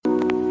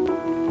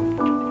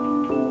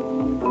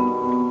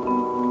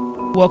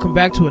Welcome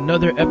back to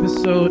another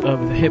episode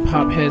of the Hip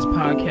Hop Heads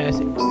Podcast.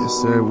 Yes,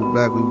 sir. We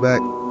back.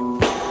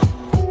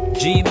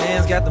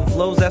 G-Man's got them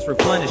flows that's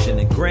replenishing,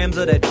 and grams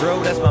of that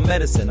dro, that's my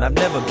medicine. I've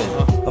never been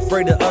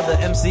afraid of other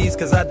MCs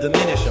cause I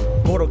diminish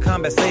them. Mortal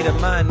Kombat state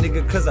of mind,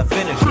 nigga, cause I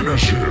finish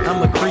it.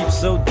 I'm a creep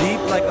so deep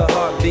like a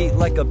heartbeat,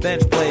 like a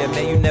bench player,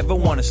 man, you never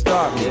wanna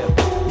start me.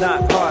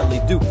 Not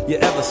hardly do you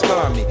ever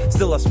scar me.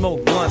 Still I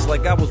smoke blunts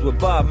like I was with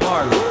Bob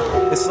Marley.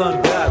 It's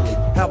ungodly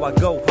how I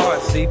go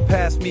hard, see.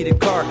 Pass me the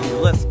car keys,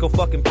 let's go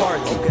fucking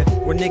party. Okay?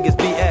 Where niggas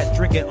be at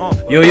drinking on.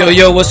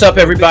 Yo, what's up,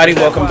 everybody?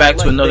 Welcome back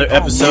to another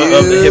episode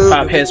of the Hip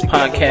Hop Heads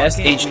Podcast.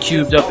 H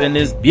cubed up in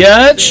this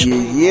bitch.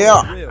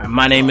 Yeah.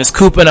 My name is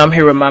Cooper, and I'm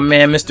here with my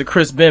man, Mr.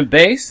 Chris Ben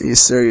Bass. Yes,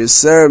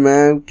 sir,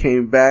 man.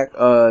 Came back,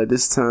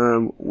 this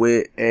time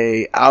with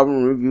a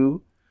album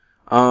review.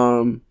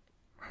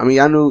 I mean,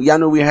 y'all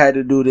knew we had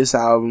to do this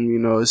album, you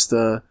know, it's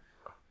the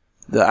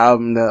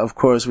album that, of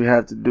course, we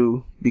have to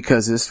do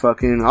because it's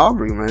fucking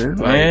Aubrey, man.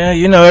 Like, yeah,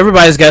 you know,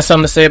 everybody's got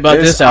something to say about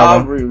this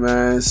album. Aubrey,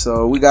 man,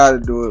 so we gotta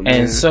do it,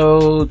 man. And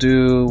so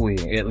do we.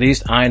 At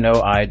least I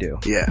know I do.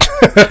 Yeah.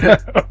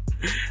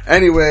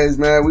 Anyways,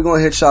 man, we're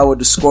gonna hit y'all with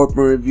the Scorpion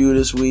review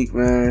this week,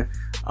 man.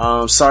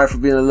 Sorry for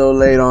being a little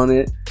late on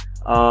it.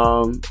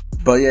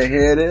 But yeah,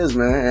 here it is,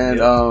 man.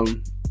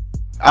 And,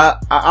 I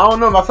don't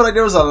know, I feel like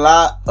there was a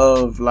lot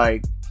of,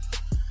 like,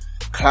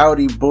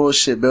 cloudy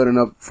bullshit building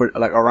up for,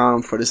 like,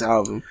 around for this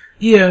album.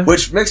 Yeah.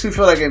 Which makes me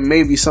feel like it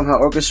may be somehow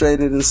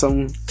orchestrated in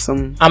some.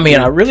 I mean,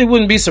 I really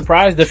wouldn't be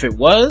surprised if it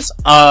was.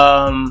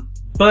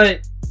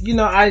 But, you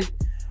know, I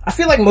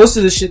feel like most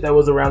of the shit that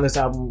was around this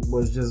album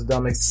was just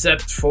dumb,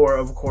 except for,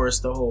 of course,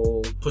 the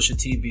whole Pusha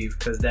T beef,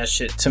 because that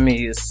shit, to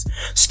me, is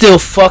still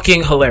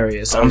fucking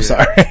hilarious. I'm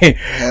sorry.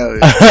 Hell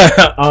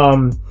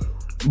yeah.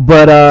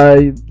 But,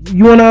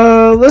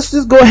 let's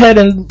just go ahead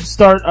and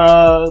start,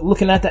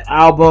 looking at the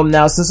album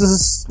now, since this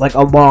is, like,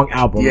 a long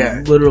album.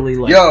 Yeah. Literally,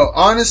 like. Yo,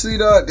 honestly,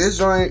 though, this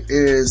joint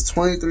is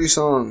 23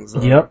 songs.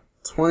 Yep.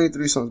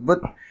 23 songs.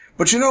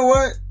 But you know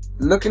what?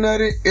 Looking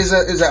at it, is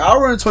an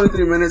hour and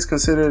 23 minutes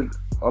considered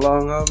a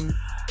long album?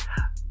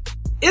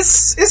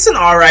 It's an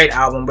alright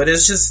album, but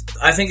it's just,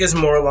 I think it's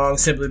more long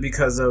simply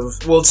because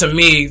of, well, to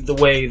me, the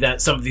way that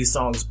some of these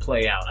songs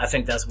play out. I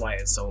think that's why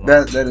it's so long.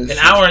 That is an true.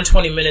 hour and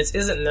 20 minutes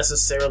isn't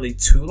necessarily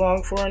too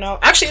long for an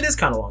album. Actually, it is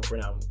kind of long for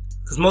an album.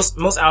 Because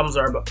most albums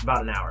are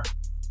about an hour.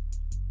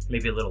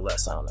 Maybe a little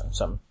less, I don't know,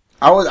 something.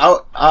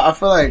 I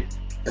feel like,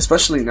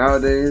 especially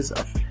nowadays,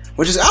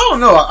 which is, I don't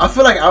know, I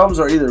feel like albums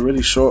are either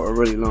really short or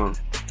really long.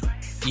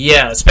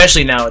 Yeah,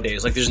 especially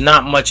nowadays. Like, there's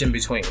not much in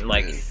between.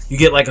 Like, you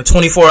get like a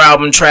 24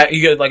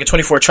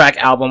 track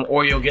album,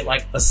 or you'll get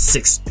like a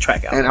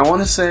 6-track album. And I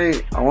want to say,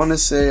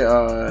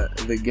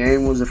 The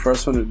Game was the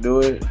first one to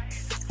do it.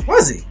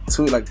 Was he?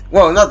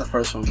 Well, not the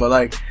first one, but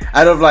like,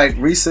 out of like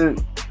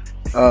recent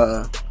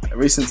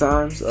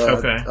times.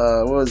 Okay.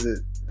 What was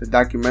it? The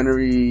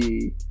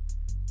documentary.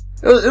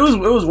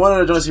 It was one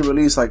of the joints he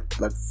released like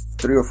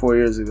 3 or 4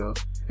 years ago.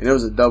 And it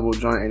was a double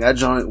joint, and that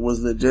joint was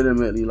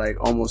legitimately like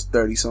almost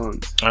 30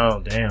 songs. Oh,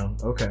 damn.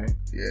 Okay.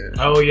 Yeah.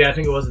 Oh, yeah, I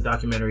think it was a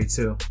documentary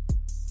too.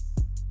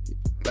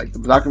 Like the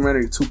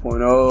documentary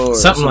 2.0 or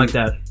something like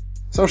that.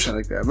 Some shit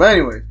like that. But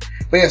anyway.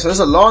 But yeah, so it's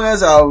a long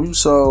ass album,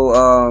 so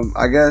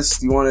I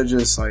guess you wanna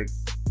just like,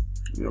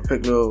 you know,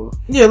 pick little.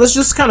 Yeah, let's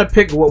just kinda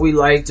pick what we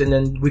liked, and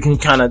then we can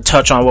kinda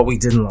touch on what we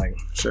didn't like.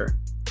 Sure.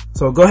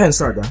 So go ahead and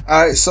start, though.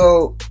 Alright,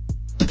 so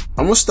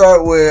I'm gonna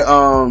start with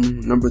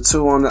number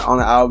 2 on the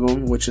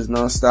album, which is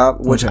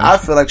Nonstop, which I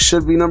feel like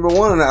should be number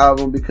 1 on the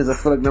album because I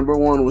feel like number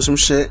 1 was some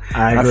shit.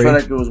 I agree. I feel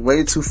like it was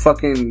way too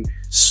fucking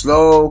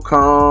slow,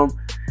 calm.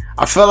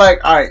 I feel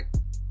like, alright,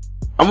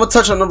 I'm gonna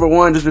touch on number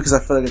 1 just because I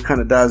feel like it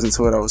kind of dives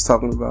into what I was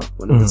talking about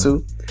with number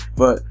 2.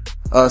 But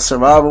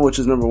Survival, which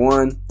is number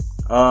 1,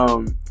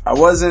 I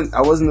wasn't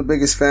the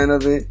biggest fan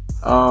of it.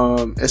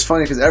 It's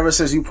funny because ever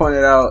since you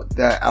pointed out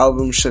that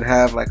album should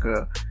have like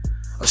a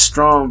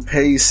strong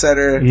pace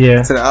setter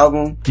to the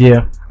album.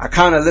 Yeah. I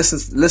kind of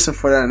listen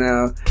for that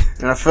now.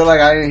 And I feel like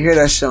I didn't hear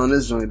that shit on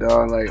this joint,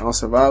 dog. Like on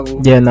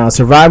Survival. Yeah, no,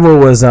 Survival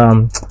was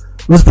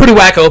pretty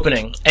whack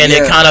opening. And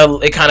it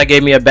kind of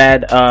gave me a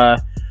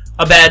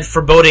bad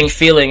foreboding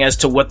feeling as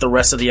to what the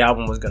rest of the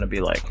album was going to be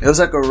like. It was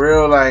like a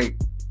real, like,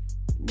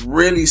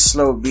 really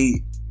slow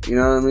beat. You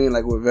know what I mean?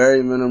 Like with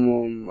very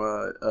minimum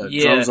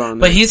drums on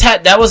but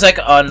it. That was like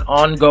an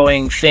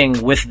ongoing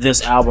thing with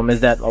this album,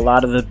 is that a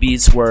lot of the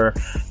beats were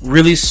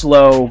really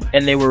slow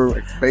and they were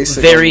like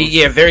basic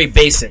very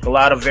basic. A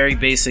lot of very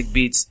basic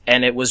beats,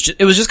 and it was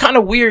just kind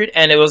of weird,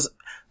 and it was,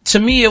 to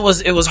me, it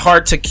was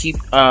hard to keep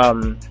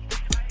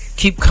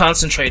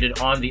concentrated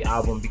on the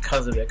album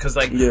because of it. Cause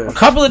like a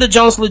couple of the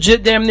Jones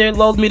legit damn near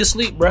lulled me to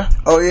sleep, bruh.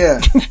 Oh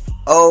yeah.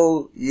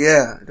 Oh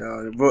yeah,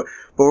 dog. But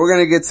we're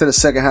gonna get to the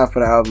second half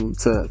of the album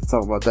to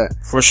talk about that.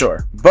 For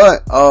sure.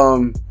 But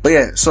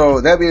yeah, so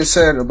that being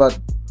said about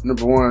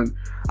number 1,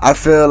 I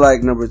feel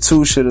like number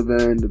 2 should have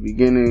been the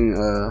beginning,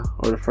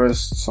 or the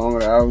first song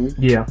of the album.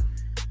 Yeah.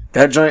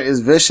 That joint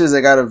is vicious.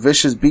 They got a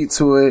vicious beat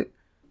to it.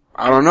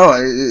 I don't know.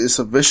 It's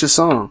a vicious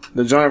song.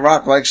 The joint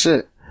rock like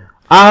shit.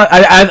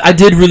 I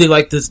did really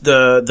like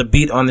the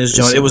beat on this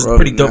joint. It was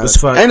pretty dope as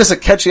fuck. And it's a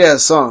catchy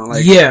ass song.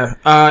 Like, yeah.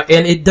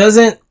 And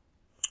it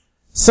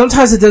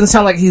sometimes it doesn't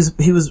sound like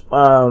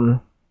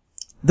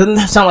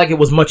doesn't sound like it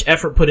was much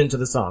effort put into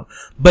the song.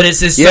 But it's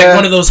just like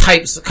one of those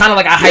hypes, kind of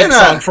like a hype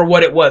song for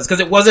what it was. Cause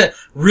it wasn't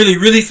really,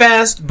 really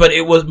fast, but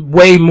it was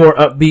way more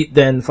upbeat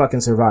than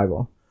fucking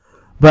Survival.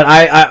 But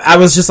I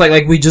was just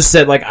like we just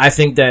said, like, I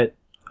think that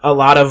a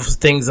lot of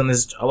things on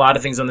this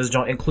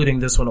joint, including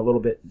this one a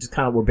little bit, just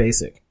kind of were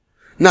basic.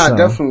 Nah, so.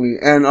 Definitely.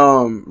 And,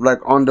 like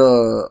on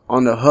the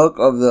hook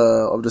of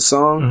the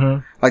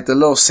song, like the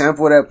little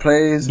sample that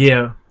plays.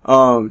 Yeah.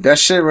 That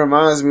shit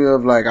reminds me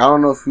of, like, I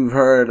don't know if you've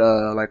heard,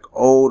 like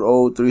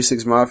old 3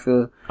 6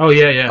 Mafia. Oh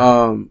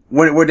yeah.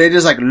 Where they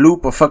just like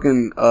loop a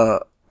fucking,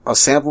 a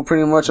sample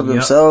pretty much of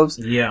themselves.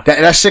 Yeah.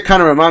 That shit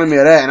kind of reminded me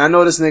of that. And I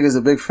know this nigga's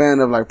a big fan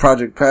of like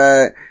Project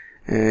Pat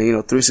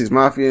and, 3 6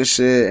 Mafia and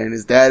shit. And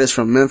his dad is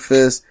from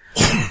Memphis.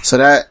 So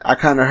that, I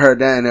kind of heard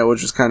that and that was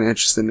just kind of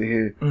interesting to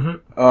hear.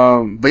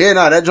 But yeah,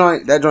 that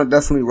joint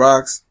definitely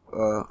rocks.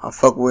 I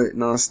fuck with it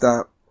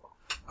nonstop.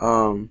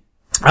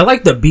 I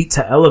like the beat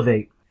to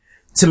Elevate.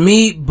 To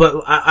me,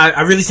 but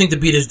I really think the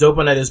beat is dope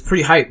on that. It's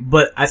pretty hype,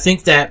 but I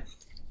think that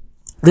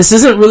this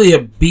isn't really a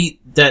beat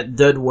that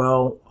did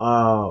well,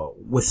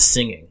 with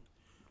singing.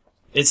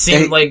 It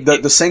seemed like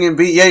the singing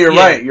beat. Yeah, you're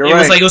right. You're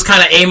right. It was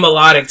kind of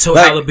amelodic to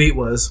how the beat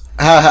was.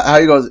 How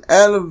he goes,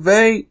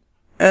 elevate,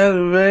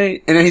 and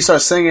then he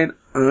starts singing.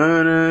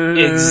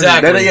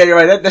 Exactly. Yeah, you're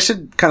right. That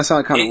should kind of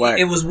sound kind of whack.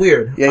 It was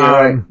weird. Yeah, you're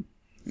right.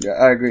 Yeah,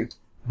 I agree.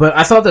 But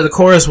I thought that the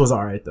chorus was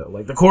alright though.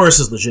 Like the chorus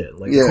is legit.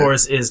 Like the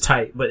chorus is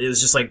tight, but it was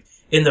just like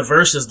in the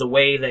verses, the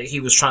way that he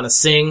was trying to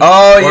sing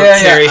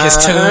carry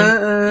his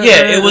tune.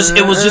 It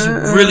was just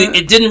really,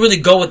 it didn't really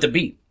go with the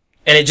beat.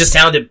 And it just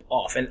sounded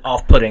off and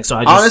off-putting. So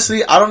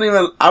honestly, I don't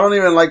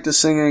even like the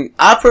singing.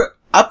 I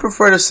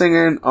prefer the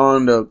singing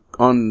on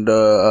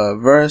the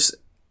verse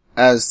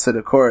as to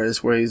the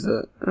chorus where he's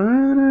the,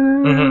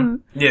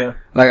 yeah.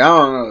 Like, I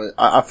don't know.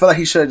 I feel like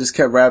he should have just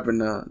kept rapping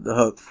the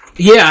hook.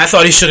 Yeah, I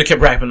thought he should have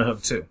kept rapping the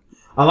hook too.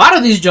 A lot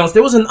of these jumps,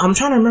 I'm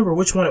trying to remember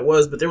which one it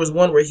was, but there was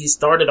one where he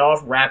started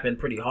off rapping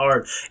pretty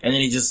hard and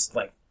then he just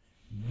like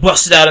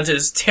busted out into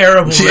this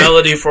terrible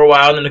melody for a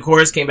while and then the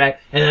chorus came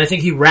back and then I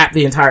think he rapped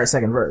the entire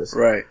second verse.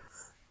 Right.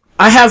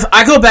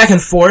 I go back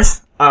and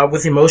forth,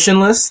 with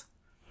Emotionless,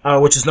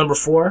 which is number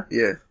 4.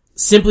 Yeah.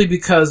 Simply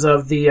because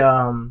of the,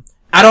 I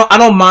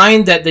don't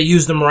mind that they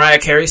used the Mariah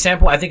Carey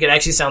sample. I think it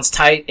actually sounds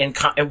tight and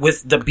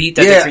with the beat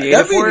that they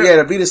created for it. Yeah,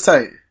 the beat is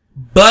tight.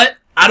 But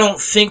I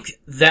don't think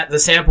that the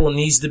sample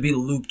needs to be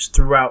looped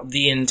throughout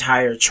the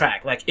entire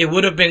track. Like, it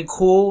would have been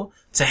cool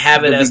to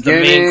have it as the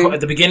main, at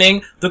the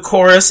beginning, the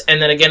chorus,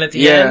 and then again at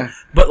the end.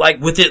 But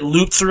like, with it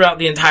looped throughout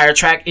the entire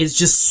track, it's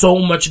just so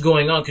much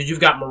going on. Cause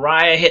you've got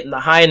Mariah hitting the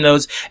high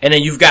notes, and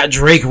then you've got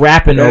Drake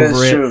rapping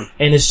over it. True.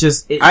 And it's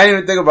just, I didn't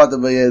even think about that,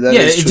 but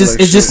it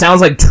just sounds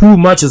like too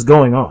much is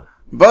going on.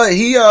 But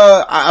he,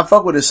 I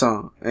fuck with his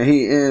song.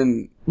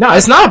 No,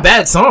 it's not a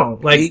bad song.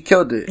 Like, he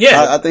killed it.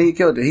 Yeah. I think he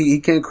killed it. He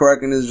came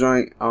correct in his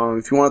joint.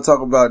 If you want to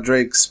talk about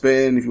Drake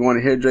spin, if you want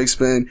to hear Drake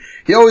spin,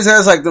 he always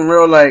has like them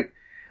real like,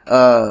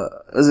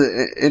 is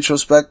it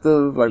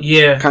introspective, like,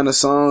 kind of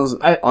songs?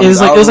 It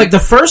was like the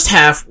first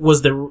half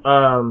was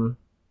the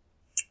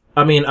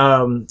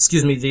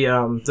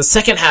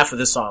second half of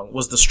this song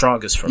was the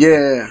strongest for me.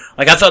 Yeah.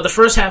 Like, I thought the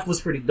first half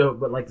was pretty dope,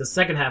 but like the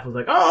second half was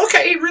like, oh,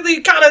 okay, he really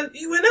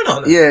he went in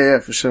on it. Yeah,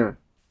 for sure.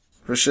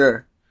 For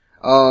sure.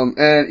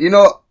 And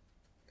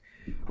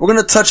we're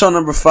gonna touch on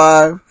number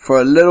 5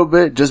 for a little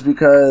bit, just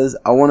because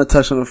I want to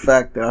touch on the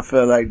fact that I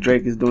feel like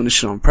Drake is doing this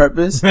shit on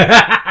purpose.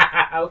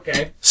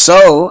 Okay.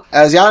 So,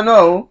 as y'all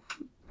know,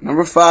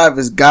 number 5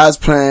 is God's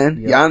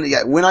Plan.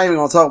 Yep. We're not even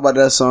gonna talk about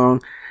that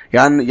song.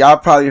 Y'all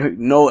probably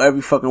know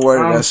every fucking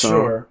word of that song.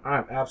 Sure.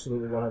 I'm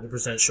absolutely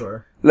 100%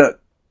 sure.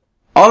 Look,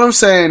 all I'm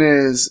saying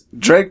is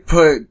Drake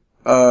put,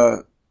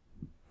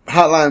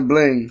 Hotline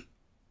Bling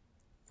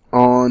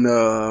on,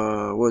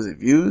 what was it,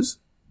 Views?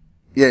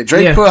 Yeah,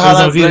 Drake put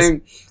Hotline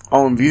Bling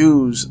on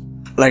Views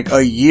like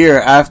a year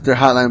after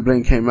Hotline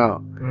Bling came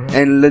out.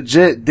 And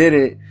legit did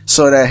it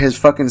so that his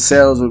fucking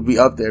sales would be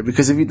up there.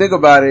 Because if you think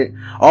about it,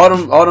 all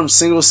them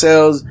single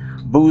sales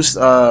boost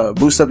up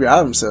your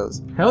album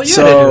sales. Hell yeah,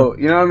 so, they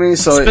do. You know what I mean?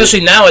 So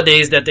especially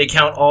nowadays that they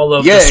count all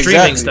of the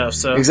streaming stuff.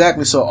 So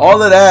exactly. So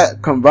all of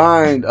that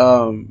combined,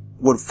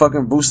 would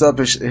fucking boost up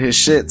his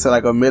shit to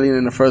like 1 million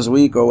in the first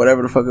week or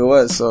whatever the fuck it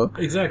was. So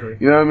exactly.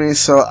 You know what I mean?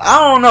 So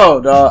I don't know,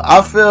 dog.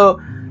 I feel,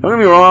 don't get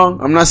me wrong,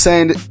 I'm not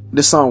saying that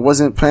this song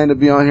wasn't planned to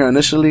be on here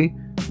initially,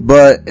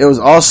 but it was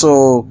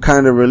also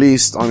kind of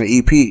released on the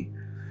EP.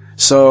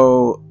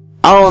 So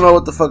I don't know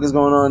what the fuck is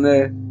going on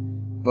there,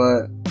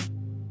 but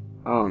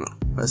I don't know.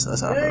 That's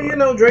how I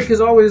feel. Drake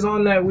is always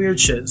on that weird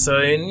shit. So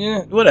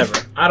whatever.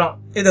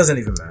 It doesn't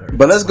even matter.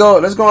 But let's go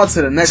on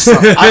to the next song.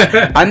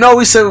 I know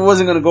we said we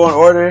wasn't gonna go in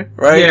order,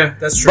 right? Yeah,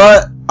 that's true.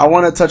 But I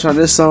want to touch on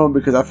this song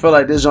because I feel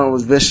like this song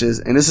was vicious,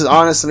 and this is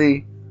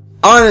honestly,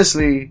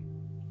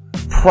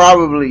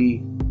 probably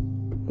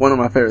one of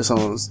my favorite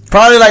songs.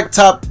 Probably like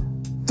top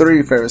 3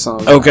 3 favorite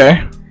songs.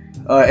 Okay.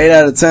 8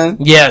 out of 10.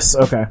 Yes.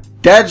 Okay.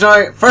 That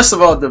joint, first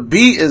of all, the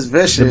beat is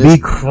vicious. The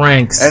beat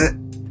cranks.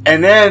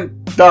 And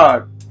then,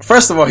 dog,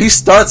 first of all, he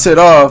starts it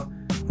off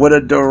with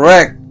a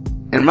direct,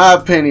 in my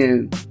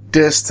opinion,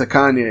 diss to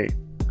Kanye.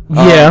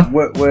 Yeah.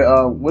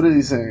 What is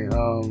he saying?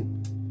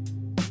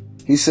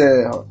 He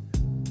said,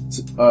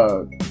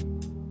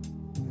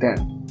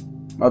 damn.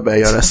 My bad,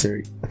 y'all, that's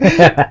Siri.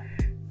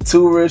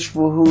 Too rich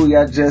for who?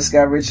 Y'all just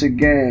got rich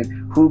again.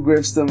 Who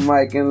grips the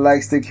mic and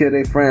likes to kill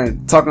their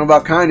friend? Talking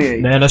about Kanye.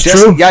 Man, that's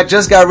true. Y'all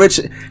just got rich.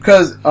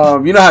 Cause,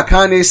 you know how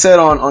Kanye said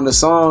on the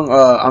song,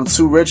 I'm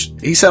too rich?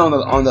 He said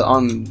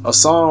on a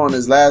song on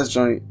his last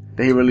joint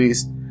that he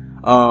released,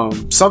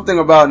 something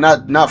about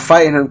not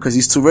fighting him cause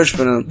he's too rich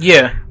for them.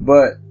 Yeah.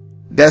 But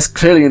that's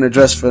clearly an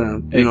address for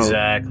them.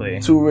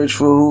 Exactly. Too rich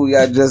for who?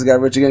 Y'all just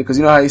got rich again. Cause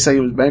you know how he said he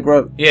was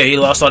bankrupt? Yeah, he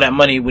lost all that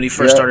money when he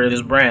first started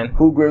his brand.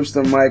 Who grips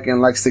the mic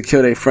and likes to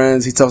kill their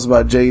friends? He talks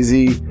about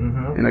Jay-Z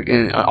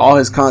and all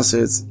his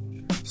concerts.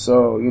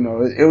 So, you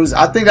know, it was,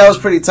 I think that was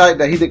pretty tight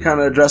that he did kind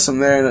of address him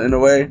there in a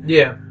way.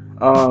 Yeah.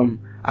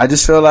 I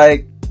just feel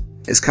like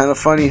it's kind of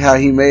funny how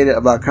he made it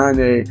about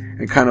Kanye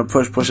and kind of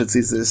pushed Pusha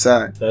T to the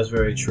side. That's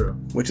very true.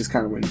 Which is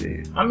kind of what he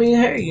did. I mean,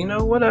 hey, you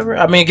know, whatever.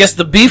 I mean, I guess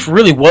the beef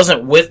really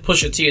wasn't with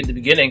Pusha T at the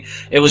beginning.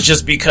 It was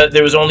just because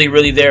there was only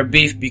really their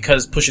beef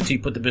because Pusha T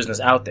put the business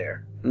out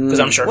there. Because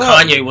I'm sure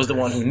Kanye was the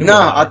one who knew.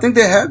 Nah, I think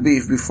they had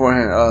beef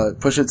beforehand,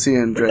 Pusha T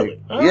and Drake.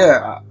 Really?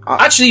 Yeah.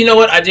 Actually, you know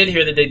what? I did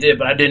hear that they did,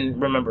 but I didn't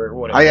remember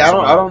what it was.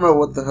 I don't know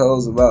what the hell it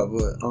was about,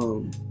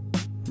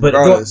 but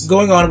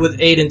going on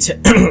with 8 and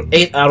 10,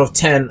 8 out of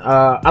 10,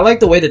 I like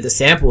the way that the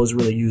sample is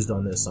really used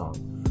on this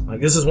song. Like,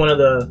 this is one of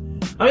the,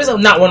 I mean, it's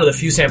not one of the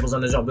few samples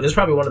on this album, but it's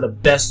probably one of the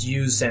best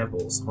used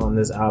samples on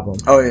this album.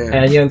 Oh yeah.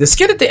 And, you know, the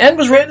skit at the end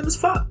was random as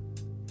fuck.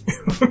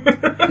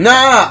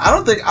 Nah, I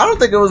don't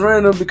think it was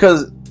random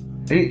because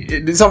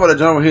he's talking about the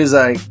drummer. He's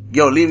like,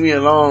 yo, leave me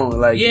alone.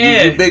 Like,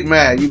 yeah. you big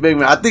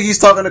man. I think he's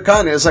talking to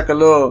Kanye. It's like a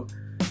little,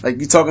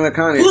 like, you talking to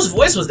Kanye. Whose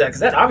voice was that?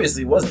 Because that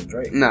obviously wasn't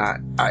Drake. Nah,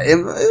 maybe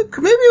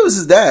it was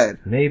his dad.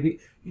 Maybe.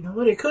 You know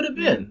what? It could have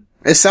been.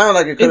 It sounded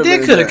like it could have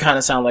been. It could have kind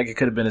of sounded like it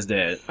could have been his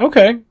dad.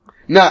 Okay.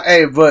 Nah,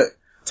 hey, but.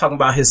 Talking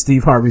about his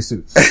Steve Harvey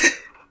suits.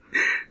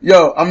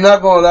 Yo, I'm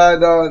not gonna lie,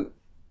 dog.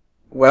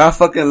 What I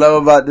fucking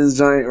love about this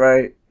joint,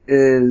 right,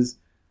 is,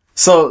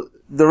 so,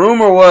 the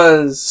rumor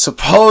was,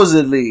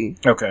 supposedly.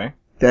 Okay.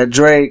 That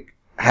Drake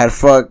had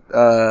fucked,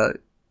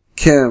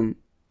 Kim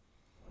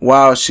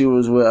while she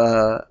was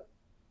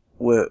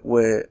with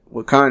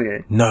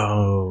Kanye.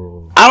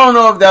 No. I don't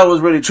know if that was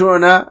really true or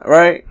not,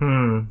 right?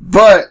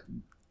 But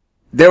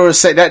they were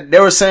saying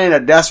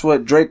that that's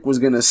what Drake was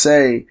gonna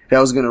say that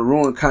was gonna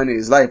ruin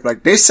Kanye's life.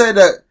 Like, they said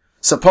that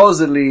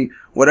supposedly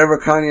whatever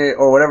Kanye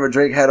or whatever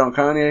Drake had on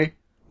Kanye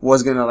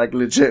was gonna, like,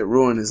 legit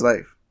ruin his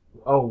life.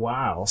 Oh,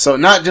 wow. So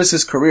not just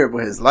his career,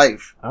 but his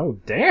life. Oh,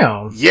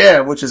 damn.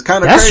 Yeah, which is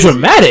kind of crazy. That's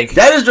dramatic.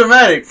 That is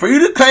dramatic. For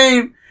you to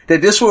claim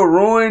that this will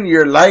ruin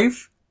your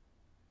life,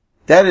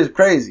 that is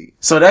crazy.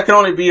 So that can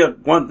only be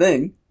one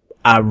thing.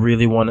 I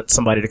really wanted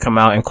somebody to come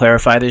out and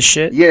clarify this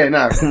shit. Yeah,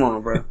 nah, come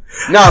on, bro.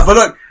 Nah, but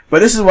look, but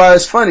this is why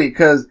it's funny,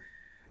 cause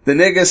the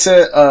nigga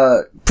said,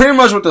 pretty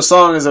much what the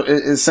song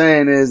is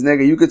saying is,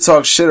 nigga, you could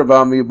talk shit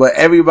about me, but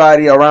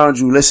everybody around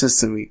you listens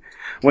to me.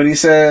 When he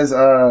says,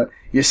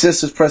 your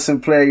sister's pressing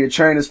play, your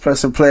trainer's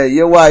pressing play,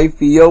 your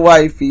wifey, your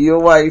wifey, your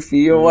wifey,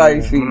 your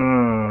wifey.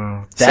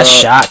 That's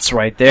shots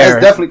right there.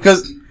 That's definitely,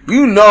 cause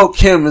you know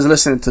Kim is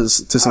listening to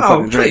some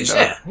fucking Drake.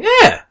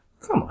 Yeah.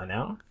 Come on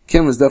now.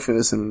 Kim is definitely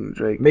listening to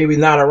Drake. Maybe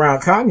not around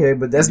Kanye,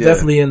 but that's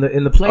definitely in the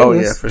playlist. Oh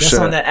yeah, for sure. That's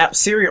on that app.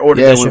 Siri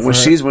ordered that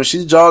shit when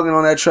she's jogging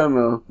on that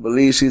treadmill,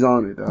 believe she's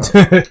on it,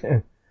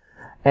 dog.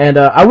 And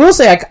I will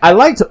say I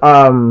liked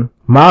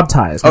Mob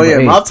Ties. Oh yeah,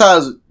 8. Mob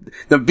Ties.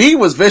 The beat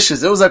was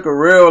vicious. It was like a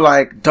real,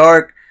 like,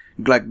 dark,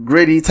 like,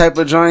 gritty type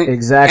of joint.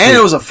 Exactly. And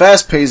it was a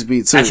fast-paced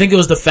beat, too. I think it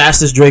was the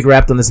fastest Drake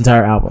rapped on this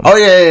entire album. Oh,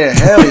 yeah.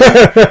 Hell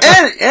yeah.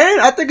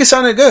 and I think it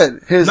sounded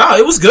good. No,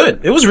 it was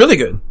good. It was really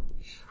good.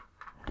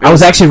 I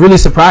was actually really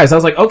surprised. I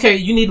was like, okay,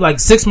 you need like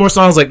 6 more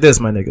songs like this,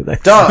 my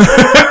nigga. Dog.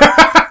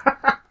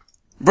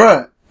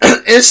 Bruh,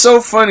 it's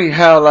so funny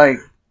how, like,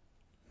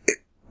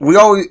 you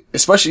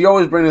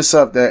always bring this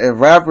up, that if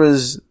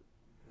rappers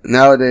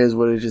nowadays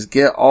would just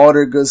get all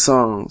their good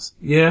songs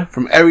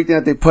from everything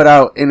that they put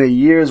out in a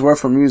year's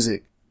worth of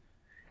music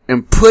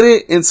and put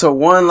it into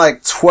one,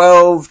 like,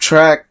 12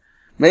 track,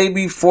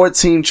 maybe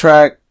 14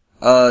 track,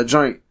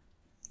 joint.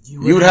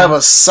 You would have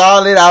a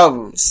solid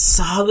album.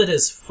 Solid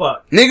as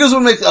fuck. Niggas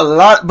would make a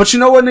lot, but you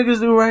know what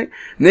niggas do, right?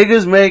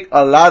 Niggas make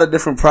a lot of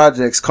different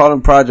projects, call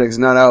them projects,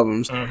 not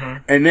albums.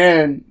 And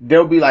then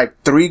there'll be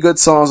like 3 good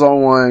songs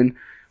on one,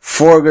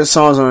 4 good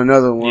songs on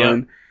another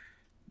one,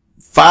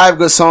 5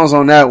 good songs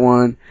on that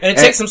one. And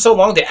it takes them so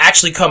long to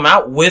actually come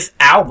out with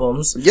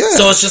albums. Yeah.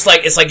 So it's just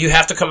like, you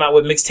have to come out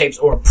with mixtapes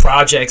or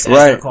projects, as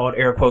they're called,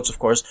 air quotes, of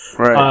course.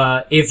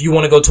 Right. If you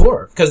want to go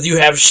tour. Cause you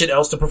have shit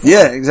else to perform.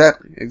 Yeah,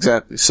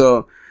 exactly.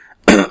 So,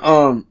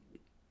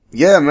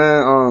 yeah,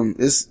 man,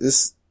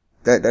 it's,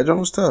 that joint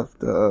was tough,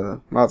 the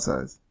Mob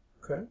Ties.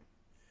 Okay.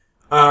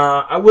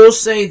 I will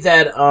say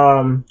that,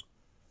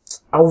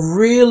 I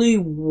really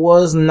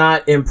was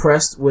not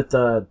impressed with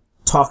the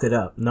Talk It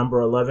Up, number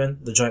 11,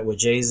 the joint with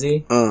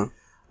Jay-Z.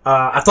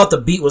 I thought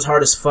the beat was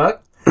hard as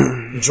fuck.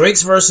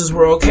 Drake's verses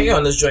were okay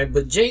on this joint,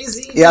 but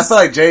Jay-Z... Yeah, I feel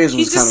like Jay's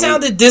was he just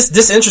sounded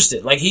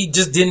disinterested. Like, he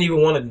just didn't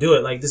even want to do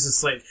it. Like, this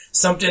is like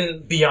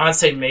something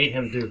Beyonce made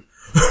him do.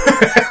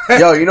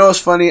 Yo, you know what's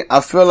funny?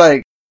 I feel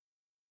like...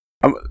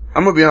 I'm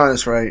gonna be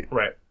honest, right?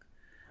 Right.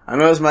 I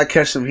know this might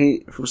catch some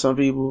heat from some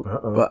people,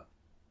 but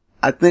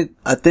I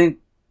think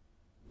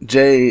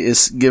Jay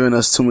is giving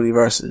us too many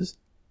verses.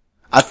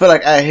 I feel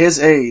like at his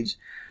age,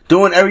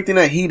 doing everything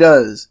that he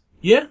does...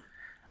 Yeah.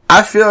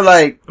 I feel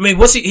like... I mean,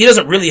 he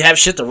doesn't really have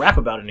shit to rap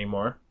about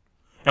anymore.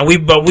 And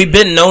we've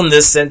been known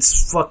this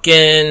since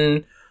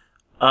fucking,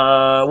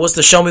 what's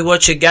the Show Me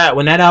What You Got?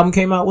 When that album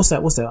came out, what's that?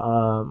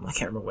 I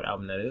can't remember what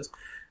album that is.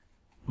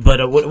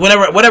 But,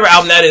 whatever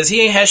album that is,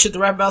 he ain't had shit to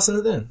rap about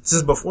since then.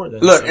 Since before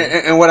then. Look, so.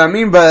 and what I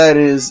mean by that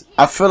is,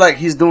 I feel like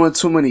he's doing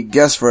too many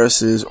guest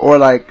verses, or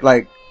like,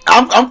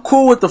 I'm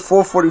cool with the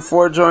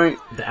 444 joint.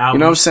 The album. You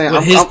know what I'm saying?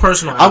 With his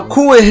personal album. I'm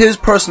cool with his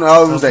personal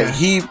albums that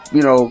he,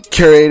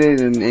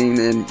 curated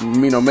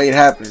and made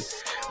happen.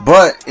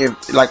 But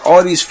if, like,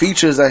 all these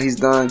features that he's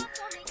done,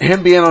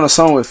 him being on a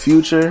song with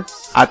Future,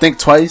 I think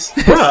twice.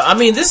 Bruh, I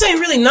mean, this ain't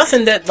really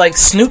nothing that, like,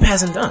 Snoop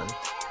hasn't done.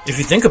 If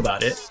you think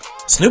about it.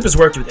 Snoop has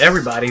worked with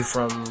everybody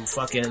from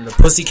fucking the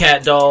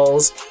Pussycat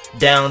Dolls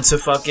down to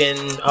fucking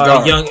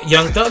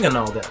Young Thug and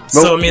all that. But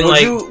so I mean,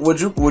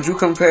 would you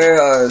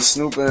compare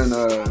Snoop and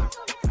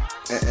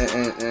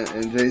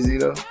Jay-Z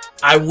though?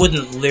 I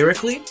wouldn't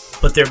lyrically,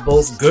 but they're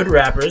both good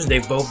rappers.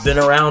 They've both been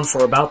around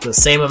for about the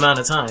same amount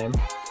of time.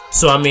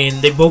 So I mean,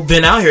 they've both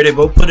been out here. They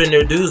both put in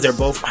their dues. They're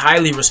both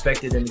highly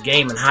respected in the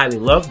game and highly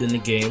loved in the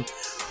game.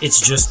 It's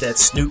just that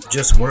Snoop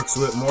just works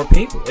with more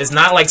people. It's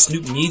not like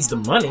Snoop needs the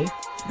money.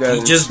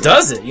 He just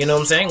does it, you know what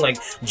I'm saying? Like,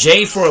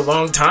 Jay for a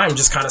long time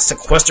just kind of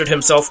sequestered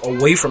himself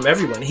away from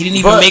everyone. He didn't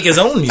even make his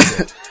own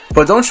music.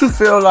 But don't you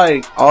feel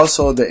like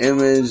also the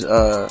image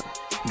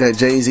that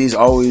Jay-Z's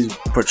always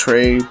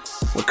portrayed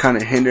would kind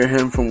of hinder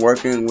him from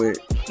working with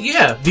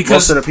because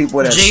most of the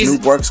people that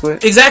Snoop works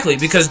with? Exactly,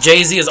 because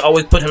Jay-Z has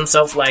always put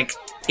himself like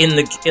in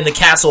the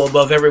castle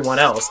above everyone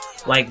else,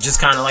 like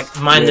just kind of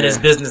like minding his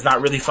business,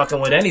 not really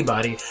fucking with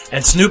anybody.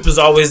 And Snoop has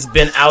always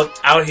been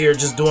out here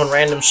just doing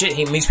random shit.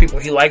 He meets people,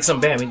 he likes them,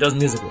 bam, he does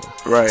music with them.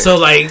 Right. So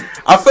like,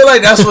 I feel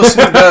like that's what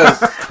Snoop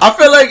does. I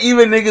feel like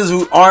even niggas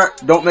who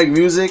don't make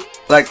music,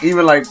 like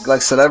even like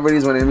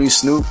celebrities, when they meet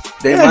Snoop,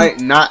 they might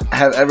not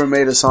have ever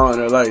made a song in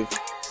their life.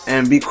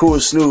 And be cool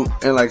with Snoop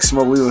and like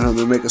smoke weed with him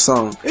and make a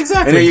song.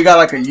 Exactly. And then you got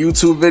like a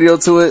YouTube video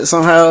to it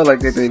somehow, like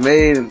that they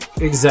made.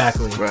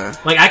 Exactly.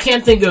 Bruh. Like I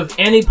can't think of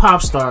any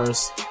pop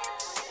stars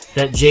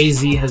that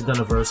Jay-Z has done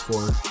a verse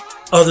for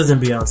other than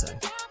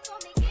Beyonce.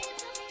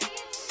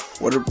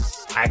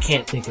 I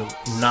can't think of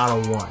not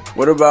a one.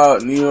 What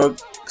about New York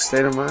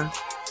State of Mind?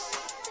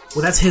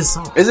 Well, that's his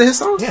song. Is it his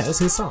song? Yeah, it's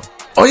his song.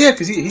 Oh yeah,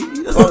 because he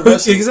does all the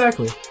best.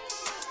 Exactly.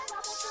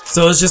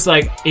 So it's just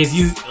like, if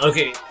you,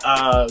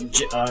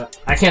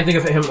 I can't think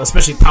of him,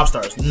 especially pop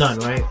stars. None,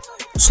 right?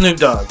 Snoop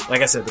Dogg,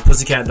 like I said, the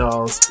Pussycat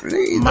Dolls,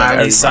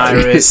 Miley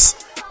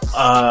Cyrus.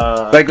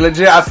 Like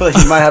legit, I feel like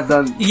he might have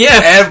done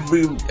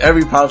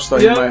every pop star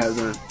he might have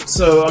done.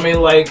 So, I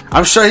mean, like,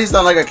 I'm sure he's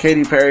done like a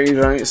Katy Perry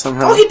joint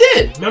somehow. Oh, he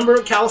did.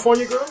 Remember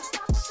California Girls?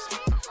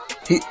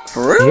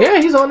 For real? Yeah,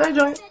 he's on that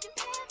joint.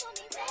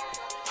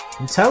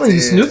 I'm telling you,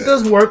 Snoop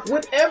does work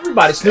with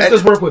everybody. Snoop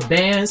does work with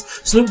bands.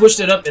 Snoop pushed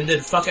it up and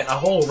did fucking a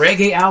whole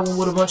reggae album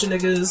with a bunch of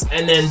niggas,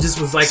 and then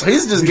just was like, so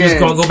he's just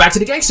gonna go back to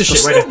the gangster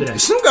shit right after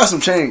that. Snoop got some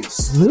change.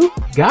 Snoop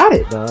got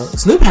it, dog.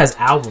 Snoop has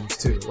albums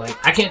too. Like,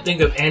 I can't think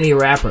of any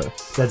rapper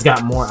that's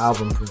got more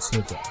albums than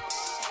Snoop Dogg.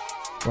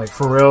 Like,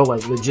 for real,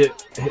 like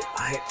legit.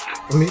 I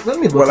mean, let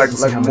me look. What,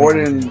 like more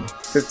than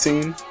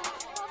 15?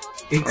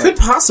 It could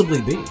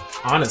possibly be,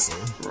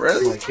 honestly.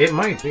 Really? Like, it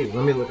might be.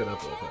 Let me look it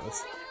up real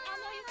fast.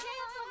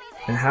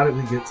 And how did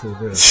we get to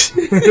this?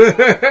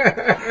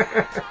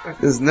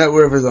 His net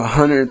worth is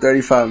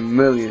 $135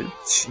 million.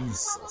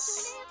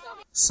 Jesus.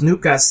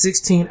 Snoop got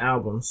 16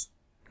 albums.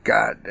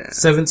 Goddamn.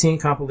 17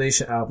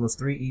 compilation albums,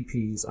 3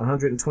 EPs,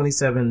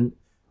 127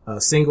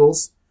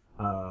 singles,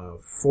 4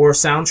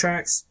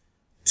 soundtracks,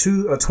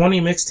 20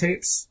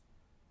 mixtapes,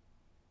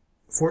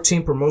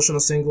 14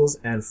 promotional singles,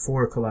 and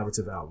 4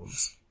 collaborative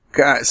albums.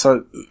 God,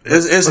 so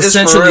it's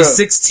essentially for real.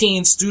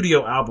 16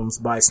 studio albums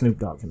by Snoop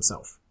Dogg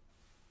himself.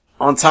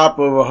 On top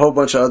of a whole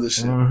bunch of other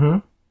shit. Mm-hmm.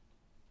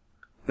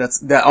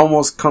 That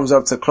almost comes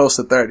up to close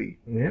to 30.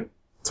 Yeah.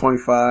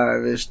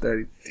 25-ish,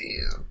 30.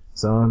 Damn.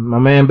 So my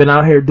man been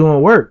out here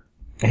doing work.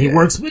 And he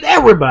works with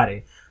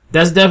everybody.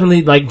 That's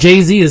definitely, like,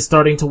 Jay-Z is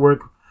starting to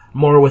work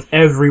more with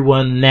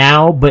everyone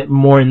now, but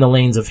more in the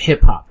lanes of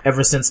hip hop.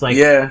 Ever since, like,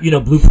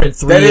 Blueprint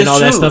 3 and all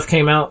that stuff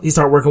came out, he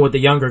started working with the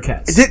younger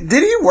cats. Did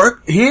he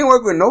work? He didn't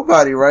work with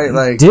nobody, right?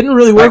 Like, didn't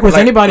really work with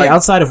anybody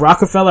outside of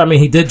Rockefeller. I mean,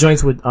 he did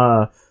joints with,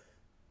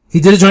 he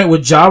did a joint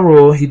with Ja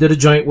Rule. He did a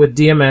joint with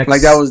DMX.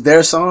 Like, that was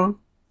their song?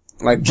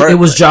 Like, it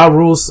was Ja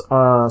Rule's,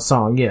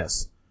 song,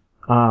 yes.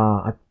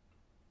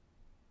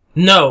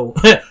 No,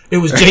 it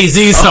was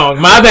Jay-Z's song.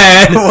 My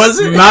bad. Was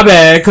it? My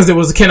bad, because it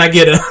was Jay-Z's song. My bad. Was it? My bad, because it was Can I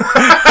Get Her?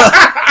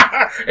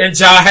 And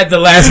Ja had the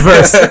last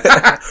verse.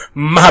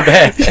 My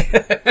bad.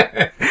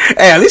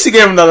 Hey, at least he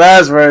gave him the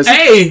last verse.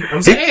 Hey,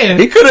 I'm saying.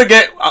 He could have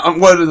get,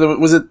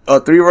 was it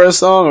a 3-verse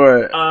song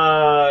or?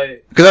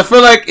 Cause I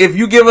feel like if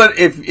you give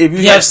if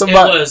you have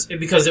somebody. It was,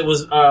 because it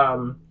was,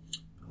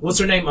 what's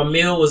her name?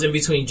 Emil was in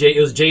between it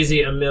was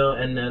Jay-Z, Emil,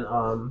 and then,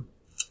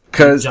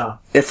 Cause Ja.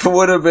 if it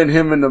would have been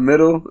him in the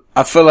middle,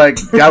 I feel like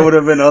that would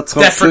have been a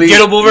complete. That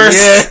forgettable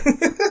verse?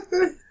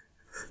 Yeah.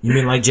 You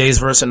mean like Jay's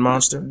verse in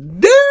Monster?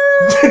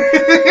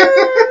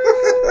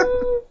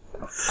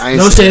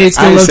 No shade,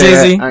 still love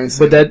Jay-Z,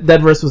 but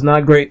that verse was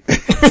not great.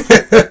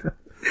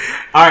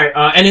 Alright,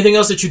 anything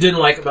else that you didn't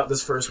like about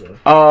this first one?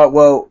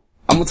 Well,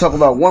 I'm gonna talk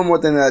about one more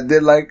thing that I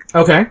did like.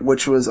 Okay.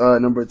 Which was,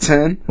 number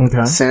 10.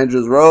 Okay.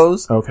 Sandra's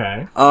Rose.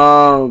 Okay.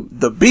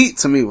 The beat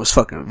to me was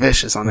fucking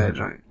vicious on that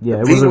joint. Yeah,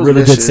 it was a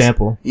really good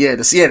sample. Yeah,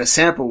 the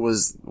sample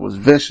was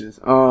vicious.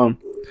 I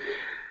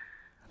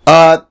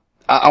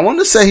wanted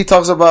to say he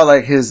talks about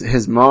like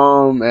his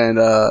mom and,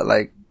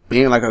 like,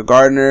 being like a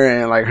gardener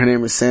and like her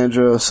name is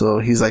Sandra, so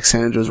he's like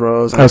Sandra's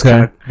Rose.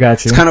 Okay,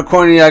 got you. It's kind of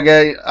corny, I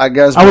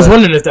guess. I was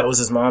wondering if that was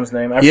his mom's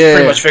name. I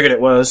pretty much figured it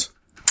was.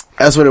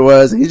 That's what it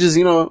was. And he just,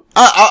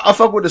 I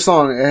fuck with the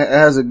song. It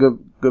has a good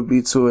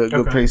beat to it,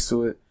 good pace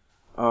to it.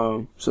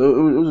 So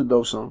it was a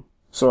dope song.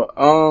 So,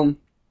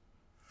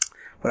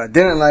 what I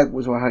didn't like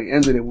was how he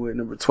ended it with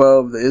number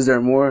 12, the Is There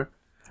More?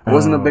 I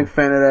wasn't a big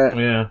fan of that.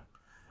 Yeah.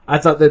 I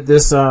thought that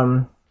this,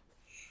 I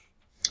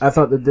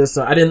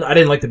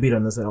didn't like the beat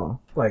on this at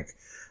all. Like,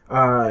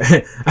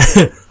 my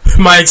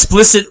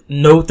explicit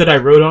note that I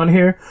wrote on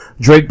here,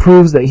 Drake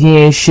proves that he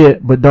ain't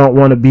shit, but don't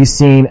want to be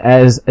seen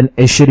as a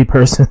shitty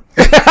person.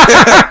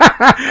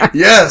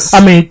 Yes.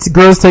 I mean,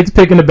 girls take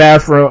pick in the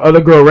bathroom,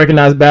 other girl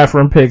recognize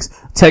bathroom pics,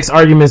 text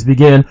arguments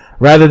begin,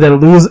 rather than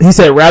lose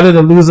a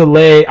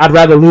leg, I'd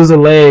rather lose a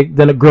leg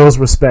than a girl's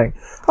respect.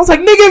 I was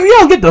like, nigga, if you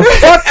don't get the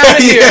fuck out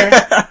of here.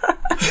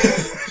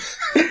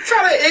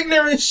 Trying to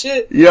ignorant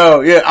shit.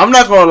 Yo, yeah, I'm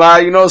not gonna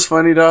lie, it's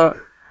funny dog.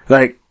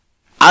 Like,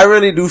 I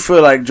really do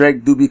feel like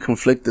Drake do be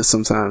conflicted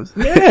sometimes.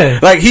 Yeah.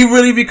 Like, he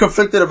really be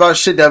conflicted about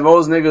shit that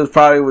most niggas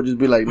probably would just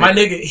be like, my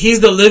nigga, he's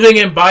the living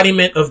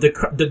embodiment of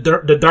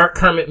the Dark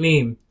Kermit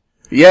meme.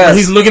 Yeah.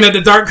 He's looking at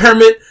the Dark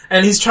Kermit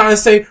and he's trying to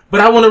say, but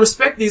I want to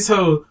respect these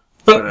hoes.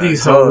 Fuck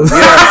these hoes.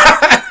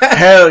 Yeah.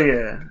 Hell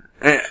yeah.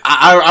 And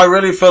I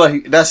really feel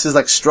like that's his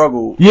like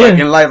struggle. Yeah. Like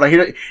in life.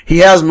 Like he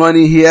has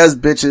money, he has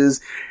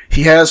bitches,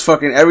 he has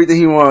fucking everything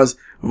he wants,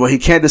 but he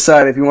can't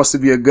decide if he wants to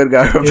be a good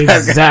guy or a bad guy.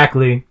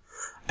 Exactly.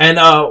 And,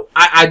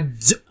 I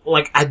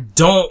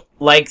don't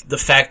like the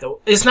fact that,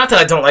 it's not that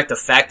I don't like the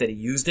fact that he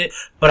used it,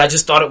 but I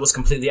just thought it was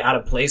completely out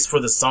of place for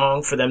the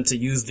song, for them to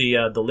use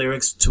the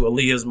lyrics to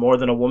Aaliyah's More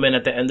Than a Woman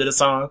at the end of the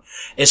song.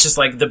 It's just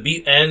like the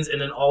beat ends and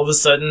then all of a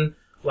sudden,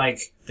 like,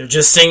 they're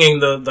just singing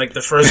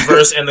the first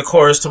verse and the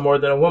chorus to More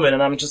Than a Woman,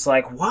 and I'm just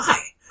like, why?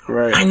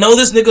 Right. I know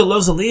this nigga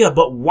loves Aaliyah,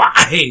 but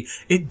why?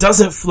 It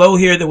doesn't flow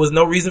here. There was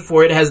no reason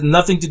for it. It has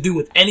nothing to do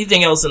with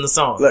anything else in the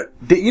song. Look,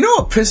 you know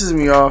what pisses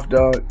me off,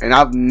 dog? And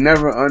I've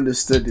never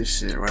understood this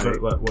shit,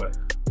 right? What?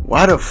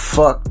 Why the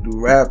fuck do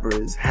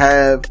rappers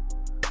have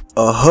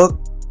a hook,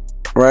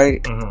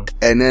 right? Mm-hmm.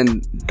 And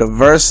then the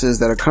verses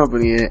that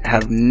accompany it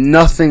have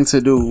nothing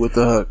to do with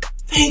the hook.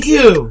 Thank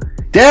you.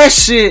 That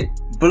shit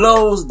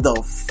blows the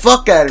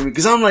fuck out of me,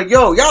 because I'm like,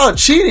 yo, y'all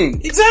cheating.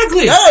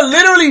 Exactly. Y'all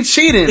literally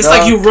cheating. It's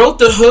like you wrote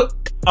the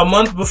hook a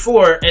month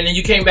before and then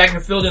you came back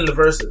and filled in the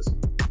verses.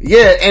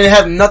 Yeah, and it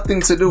had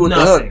nothing to do with the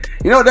hook.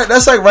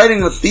 That's like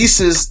writing a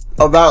thesis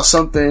about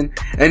something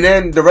and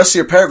then the rest of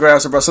your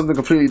paragraphs about something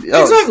completely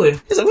else. Exactly.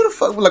 It's like,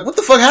 what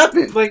the fuck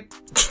happened? Like,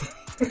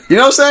 you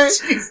know what I'm saying?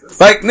 Jesus.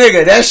 Like,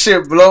 nigga, that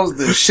shit blows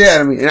the shit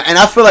out of me. And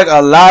I feel like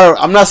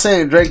I'm not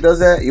saying Drake does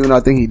that, even though I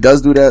think he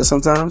does do that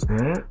sometimes.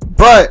 Mm-hmm.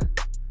 But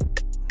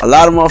a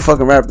lot of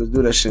motherfucking rappers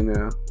do that shit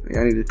now.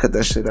 I need to cut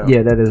that shit out.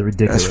 Yeah, that is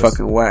ridiculous. That's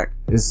fucking whack.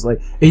 It's like,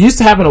 it used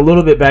to happen a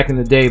little bit back in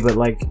the day, but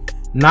like,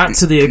 not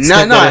to the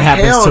extent that it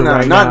happens to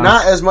right now.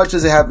 Not as much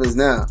as it happens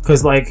now.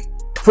 Cause like,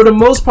 for the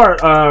most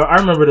part, I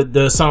remember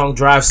the song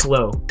Drive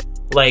Slow.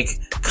 Like,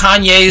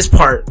 Kanye's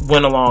part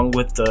went along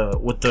with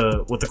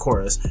the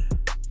chorus.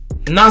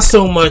 Not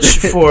so much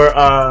for,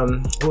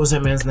 what was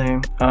that man's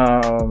name?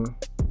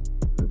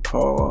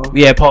 Paul.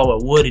 Yeah,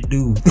 Paul, what it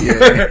do?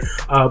 Yeah.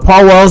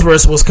 Paul Well's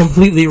verse was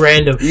completely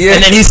random. Yeah.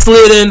 And then he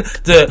slid in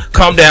the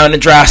calm down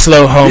and drive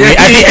slow, homie. Yeah,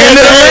 at the end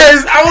of the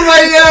verse, I was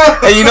like,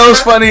 yo. And you know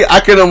what's funny?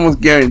 I could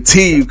almost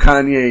guarantee you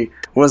Kanye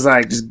was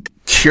like, just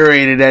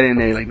curated that in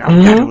there. Like, nah,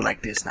 we gotta do it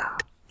like this now.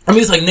 I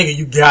mean, it's like, nigga,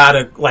 you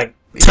gotta, like,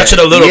 touch it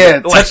a little bit.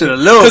 Yeah, touch it a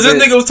little bit. Cause this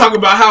nigga was talking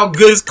about how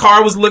good his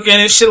car was looking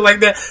and shit like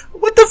that.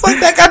 What the fuck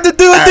that got to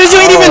do with this? You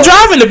ain't even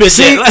driving the bitch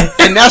yet.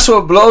 And that's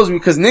what blows me,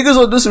 cause niggas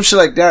will do some shit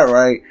like that,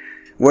 right?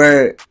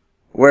 Where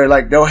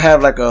like they'll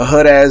have like a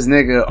hood ass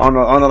nigga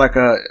on like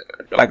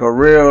a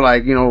real,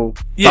 like,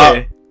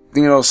 yeah,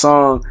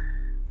 song,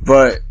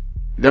 but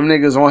them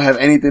niggas won't have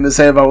anything to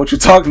say about what you're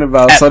talking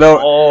about. At So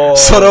all.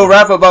 they'll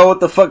rap about what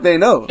the fuck they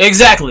know.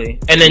 Exactly.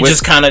 And then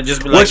just kind of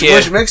just be like,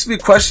 which makes me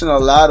question a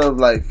lot of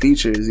like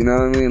features, you know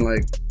what I mean?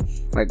 Like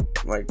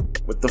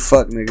what the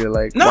fuck, nigga?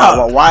 Like,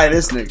 No. why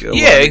this nigga?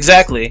 Yeah,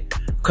 exactly.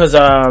 Cause,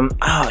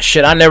 oh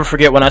shit, I never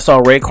forget when I saw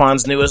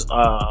Raekwon's newest,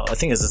 I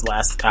think it's his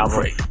last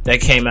album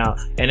that came out,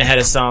 and it had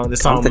the song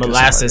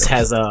Molasses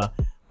has,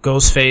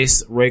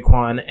 Ghostface,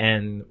 Raekwon,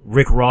 and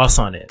Rick Ross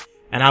on it.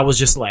 And I was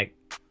just like,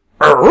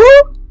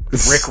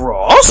 Rick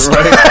Ross?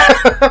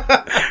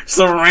 Right.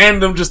 So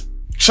random, just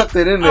chucked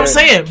it in there. I'm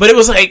saying, but it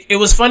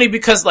was funny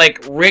because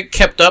like Rick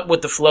kept up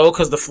with the flow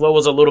because the flow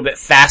was a little bit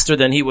faster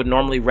than he would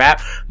normally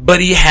rap, but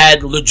he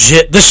had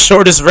legit the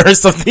shortest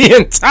verse of the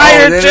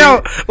entire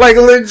show. Like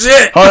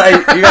legit. Oh, hey,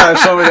 you gotta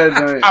show me that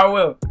joint. I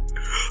will.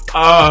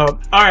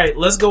 Alright,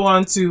 let's go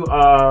on to,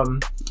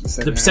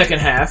 the second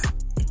half.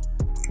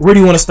 Where do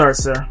you want to start,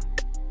 sir?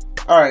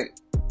 Alright.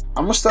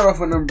 I'm gonna start off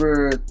with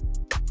number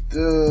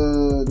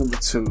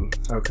 2.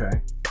 Okay.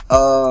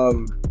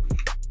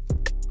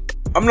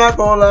 I'm not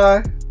gonna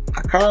lie,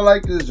 I kinda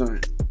like this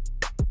joint.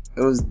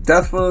 It was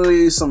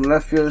definitely some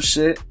left field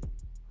shit.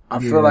 I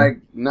feel like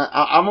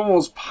I'm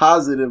almost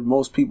positive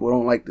most people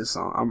don't like this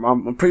song.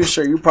 I'm pretty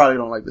sure you probably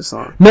don't like this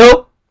song.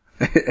 Nope.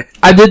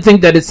 I did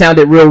think that it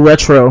sounded real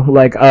retro,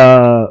 like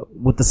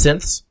with the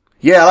synths.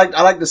 Yeah,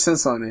 I like the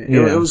synths on it.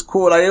 Yeah. It was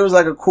cool. Like it was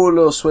like a cool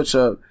little switch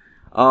up.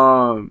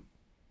 And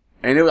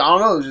it was, I don't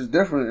know, it was just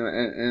different,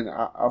 and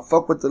I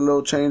fuck with the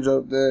little change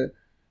up there.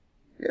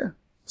 Yeah.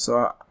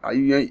 So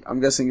I'm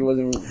guessing it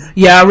wasn't.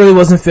 Yeah, I really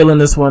wasn't feeling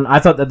this one. I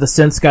thought that the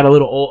synths got a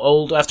little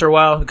old after a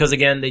while because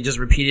again they just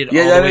repeated all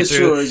the way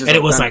through, and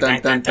it was like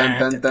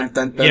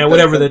yeah,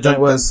 whatever the joint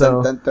was.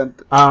 So,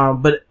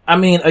 but I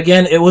mean,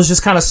 again, it was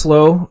just kind of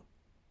slow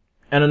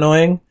and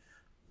annoying.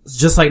 It's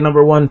just like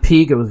number 1,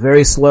 Peak. It was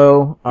very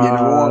slow. Yeah,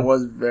 number 1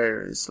 was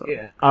very slow.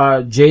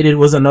 Yeah. Jaded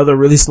was another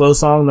really slow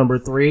song. Number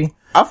 3.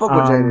 I fuck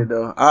with Jaded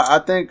though. I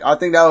think that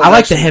was. I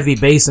like the heavy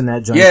bass in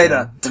that joint.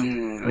 Yeah,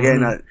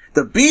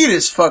 the beat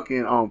is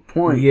fucking on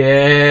point.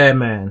 Yeah,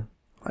 man.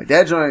 Like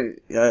that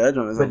joint. Yeah, that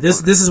joint is. But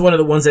this is one of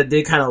the ones that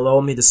did kind of lull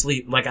me to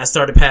sleep. Like I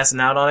started passing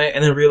out on it,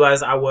 and then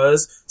realized I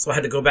was, so I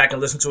had to go back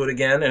and listen to it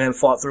again, and then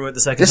fought through it the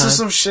second time. This is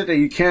some shit that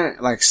you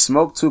can't like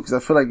smoke to because I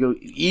feel like you'll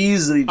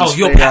easily just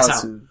you'll pass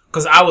out.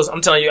 Because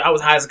I'm telling you, I was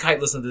high as a kite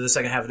listening to the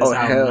second half of this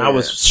album. I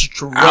was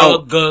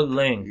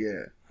struggling.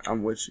 Yeah,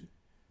 I'm with you.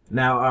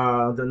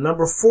 Now, the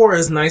number 4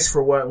 is Nice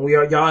for What.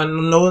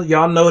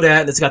 Y'all know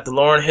that. It's got the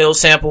Lauryn Hill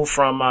sample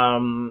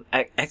from,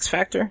 X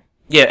Factor?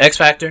 Yeah, X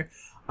Factor.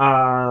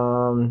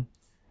 And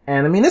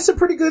I mean, it's a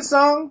pretty good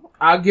song.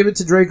 I'll give it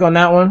to Drake on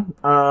that one.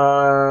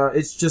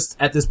 It's just,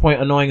 at this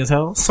point, annoying as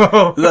hell.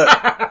 So. Look.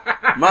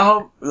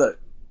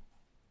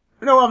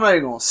 You know what? I'm not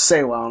even gonna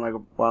say why I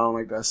don't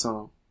like that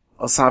song.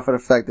 Aside for the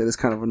fact that it's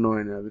kind of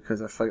annoying now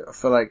because I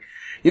feel like,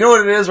 you know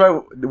what it is,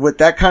 right?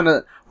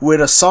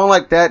 With a song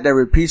like that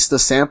repeats the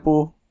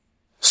sample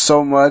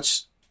so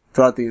much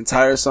throughout the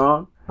entire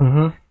song.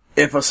 Mm-hmm.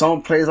 If a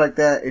song plays like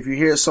that, if you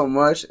hear it so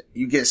much,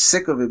 you get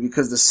sick of it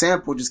because the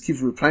sample just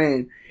keeps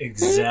replaying.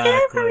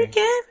 Exactly.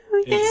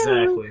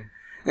 Exactly.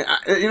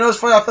 You know, it's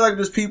funny. I feel like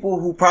there's people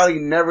who probably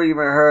never even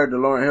heard the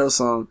Lauryn Hill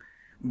song,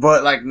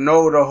 but like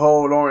know the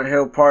whole Lauryn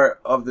Hill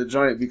part of the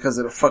joint because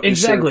of the fucking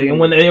exactly. shit. And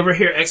when they ever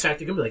hear X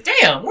Factor, they'll be like,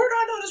 "Damn, where do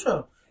I know this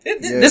from?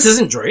 This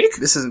isn't Drake.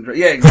 This isn't Drake."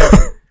 Yeah,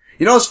 exactly.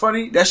 You know what's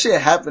funny? That shit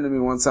happened to me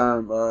one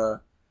time.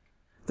 The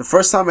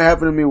first time it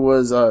happened to me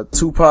was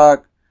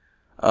Tupac.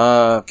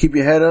 Keep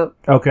Your Head Up.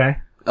 Okay.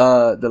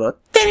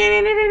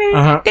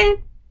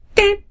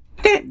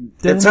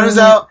 It turns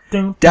out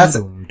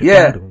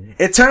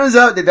it turns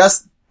out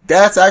that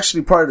that's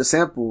actually part of the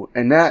sample,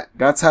 and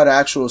that's how the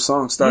actual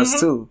song starts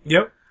too.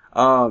 Yep.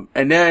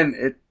 And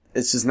then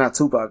it's just not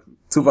Tupac.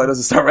 Tupac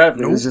doesn't start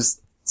rapping. Nope. It's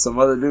just some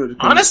other dude.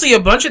 Honestly, a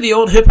bunch of the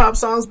old hip hop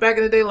songs back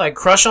in the day, like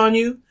 "Crush on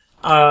You,"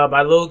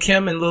 by Lil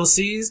Kim and Lil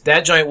C's,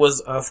 that joint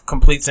was a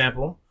complete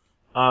sample.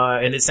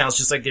 And it sounds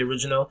just like the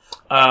original.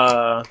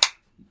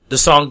 The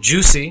song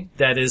 "Juicy"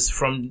 that is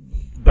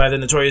by the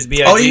Notorious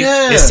B.I.G. Oh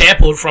yeah, is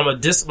sampled from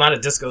not a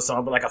disco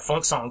song, but like a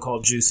funk song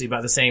called "Juicy"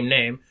 by the same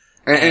name.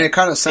 And it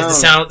kind of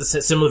sounds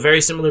very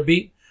similar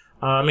beat.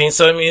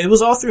 It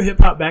was all through hip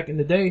hop back in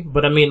the day,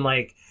 but I mean,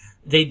 like,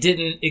 they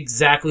didn't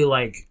exactly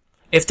like,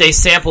 if they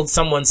sampled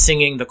someone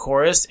singing the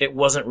chorus, it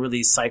wasn't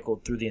really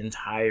cycled through the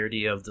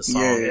entirety of the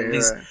song. Yeah, at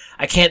least, right.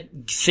 I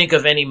can't think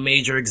of any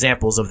major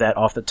examples of that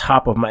off the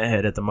top of my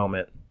head at the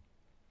moment.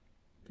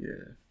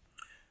 Yeah.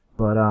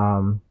 But,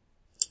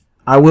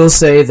 I will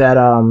say that,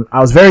 I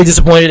was very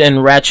disappointed in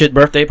Ratchet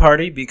Birthday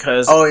Party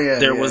because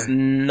there was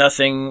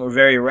nothing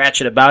very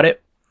ratchet about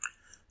it.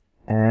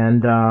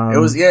 And, it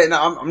was,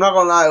 I'm not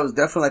gonna lie, it was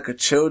definitely like a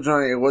chill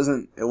joint. It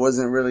wasn't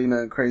really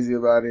nothing crazy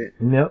about it.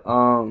 Yep.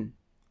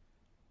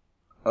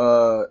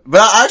 But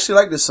I actually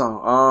like this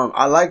song.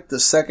 I like the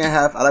second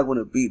half. I like when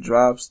the beat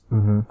drops.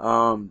 Mm-hmm.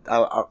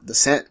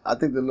 I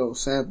think the little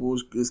sample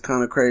is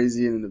kind of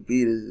crazy and the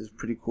beat is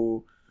pretty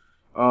cool.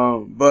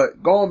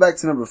 But going back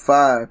to number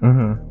 5,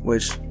 mm-hmm.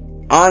 which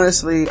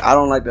honestly, I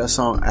don't like that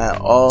song at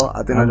all.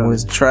 I think that one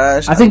is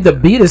trash. I think the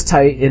beat is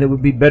tight and it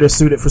would be better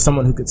suited for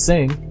someone who could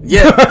sing.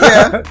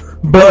 Yeah.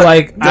 but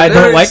like, I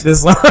don't like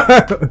this song.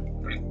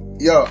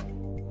 Yo,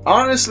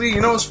 honestly,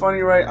 you know what's funny,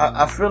 right?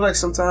 I feel like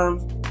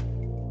sometimes,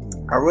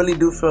 I really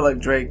do feel like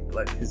Drake,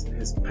 like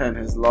his pen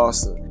has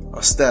lost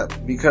a step,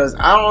 because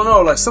I don't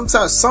know, like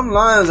sometimes some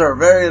lines are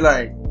very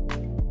like,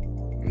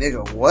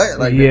 nigga, what?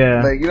 Like,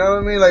 yeah, like, you know what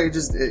I mean? Like, it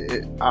just,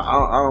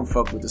 I don't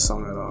fuck with the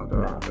song at all,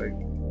 dog. Like,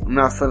 I'm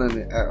not feeling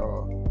it at all.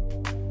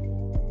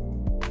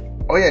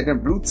 Oh yeah, then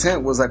Blue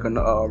Tent was like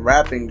a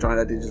rapping joint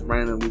that they just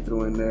randomly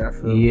threw in there. I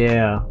feel.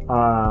 Yeah,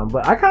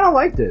 but I kind of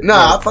liked it.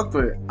 Nah, I fucked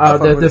with it.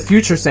 The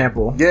Future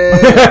sample.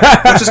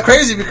 Yeah, which is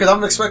crazy because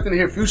I'm expecting to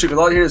hear Future, because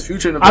all you hear is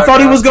Future in the background. I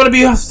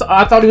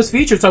thought he was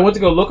featured, so I went to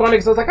go look on it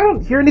because I was like, I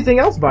don't hear anything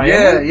else by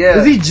him. Yeah.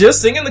 Is he just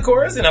singing the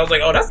chorus? And I was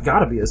like, oh, that's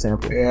gotta be a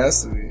sample. Yeah,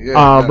 that's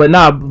yeah. But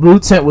nah, Blue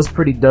Tent was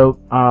pretty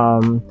dope.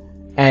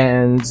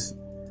 And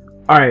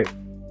alright.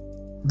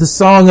 The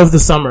song of the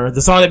summer.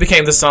 The song that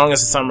became the song of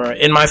the summer,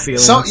 in my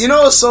feelings. So, you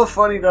know what's so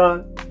funny,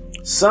 dog?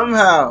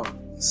 Somehow,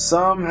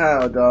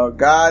 dog,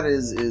 God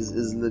is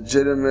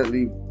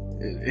legitimately,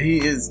 he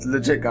is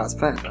legit God's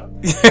plan,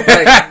 dog.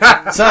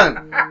 Like,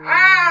 son,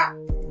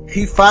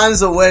 he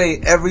finds a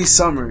way every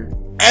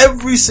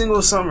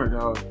single summer,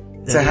 dog,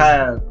 to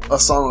have a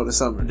song of the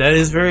summer. That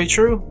is very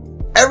true.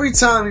 Every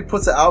time he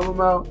puts an album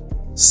out,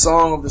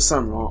 song of the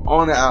summer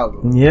on the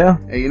album. Yeah.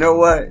 And you know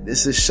what?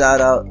 This is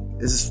shout out.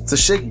 This is to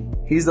Shiggy.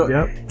 He's the.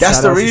 Yep. That's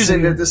Shout the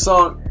reason that this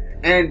song.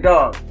 And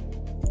dog,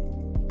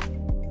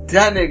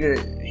 that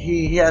nigga,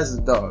 he has his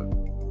dog.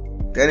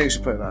 That nigga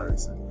should play a lot of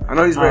this. I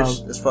know he's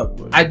rich as fuck.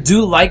 But I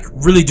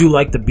really do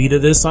like the beat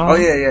of this song. Oh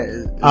yeah.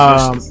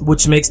 It's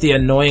which makes the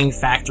annoying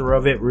factor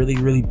of it really,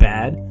 really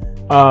bad.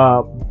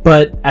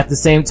 But at the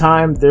same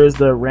time, there's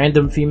the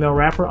random female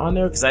rapper on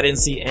there, because I didn't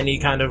see any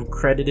kind of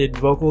credited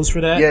vocals for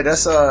that. Yeah,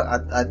 that's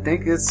I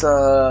think it's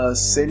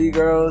City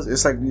Girls.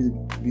 It's like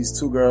these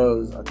two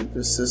girls. I think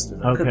they're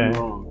sisters. I could be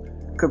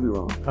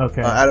wrong.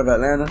 Okay. Out of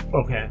Atlanta.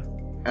 Okay.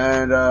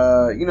 And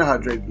you know how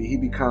Drake be? He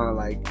be kind of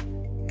like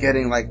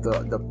getting like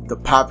the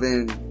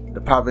poppin'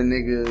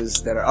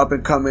 niggas that are up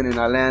and coming in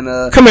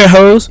Atlanta. Come here,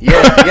 hoes.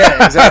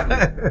 Yeah,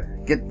 exactly.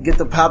 Get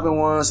the poppin'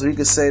 one so he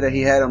could say that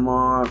he had them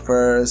on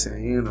first,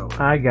 and you know.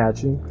 I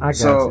got you.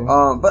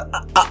 So, but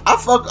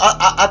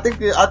I think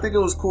it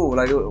was cool,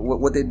 like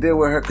what they did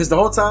with her, because the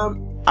whole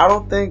time I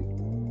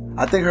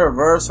think her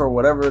verse or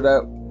whatever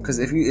that, because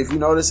if you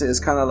notice it, it's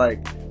kind of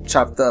like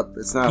chopped up.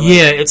 It's not.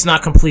 Yeah, it's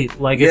not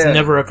complete. Like it's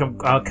never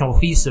a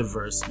cohesive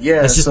verse.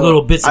 Yeah, it's just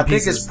little bits and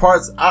pieces. I think it's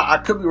parts. I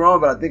could be wrong,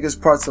 but I think it's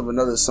parts of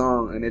another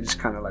song, and they just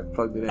kind of like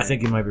plugged it in. I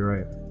think you might be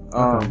right.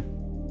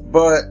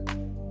 But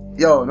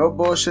yo, no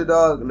bullshit,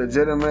 dog.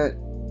 Legitimate.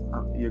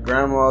 Your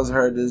grandma's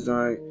heard this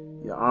joint.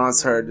 Your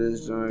aunts heard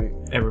this joint.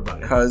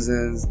 Everybody.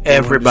 Cousins.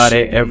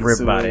 Everybody.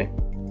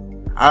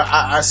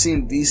 I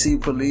seen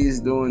DC Police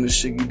doing the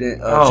Shiggy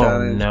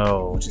challenge.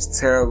 No. Which is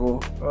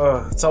terrible.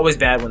 It's always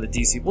bad when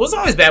it's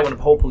always bad when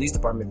the whole police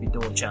department be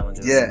doing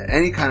challenges. Yeah,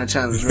 any kind of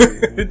challenge,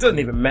 really. It doesn't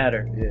even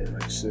matter. Yeah,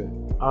 like shit.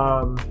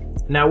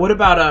 Now what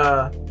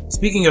about,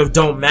 speaking of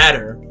Don't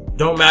Matter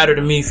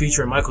to Me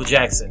featuring Michael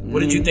Jackson. What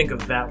did you think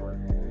of that one?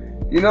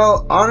 You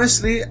know,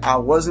 honestly, I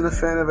wasn't a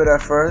fan of it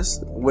at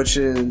first, which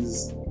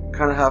is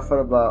kind of how I felt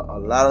about a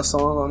lot of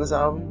songs on this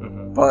album.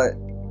 Mm-hmm. But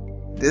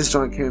this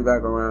joint came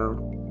back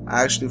around.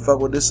 I actually fuck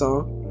with this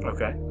song.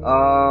 Okay.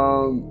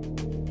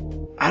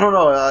 I don't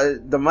know.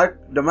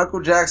 The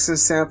Michael Jackson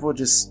sample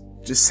just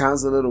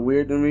sounds a little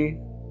weird to me,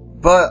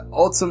 but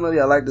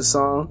ultimately I like the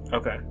song.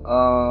 Okay.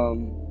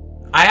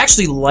 I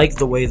actually like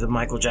the way the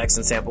Michael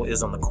Jackson sample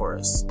is on the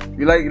chorus.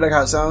 You like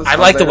how it sounds? I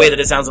like the way that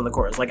it sounds on the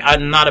chorus. Like,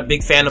 I'm not a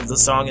big fan of the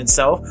song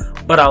itself,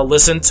 but I'll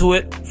listen to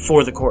it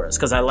for the chorus,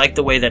 because I like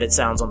the way that it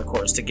sounds on the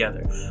chorus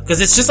together.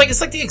 Because it's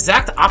like the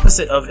exact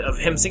opposite of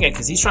him singing,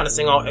 because he's trying to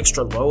sing all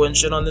extra low and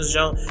shit on this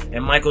joint,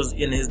 and Michael's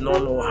in his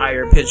normal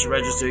higher pitch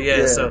register.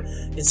 Yeah, so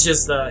it's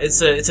just,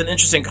 it's an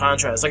interesting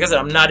contrast. Like I said,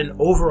 I'm not an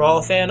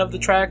overall fan of the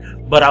track,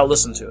 but I'll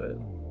listen to it.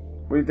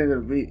 What do you think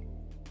of the beat?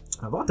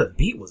 I thought the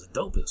beat was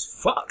dope as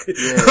fuck.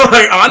 Yeah.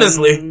 Like,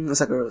 honestly.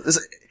 It's like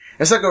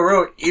a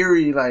real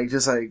eerie, like,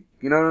 just like,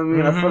 you know what I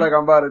mean? Mm-hmm. I feel like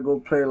I'm about to go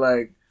play,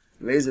 like,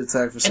 Laser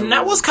Tag for some And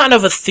that was kind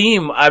of a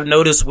theme I've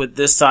noticed with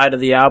this side of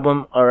the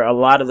album, or a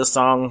lot of the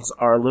songs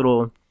are a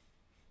little,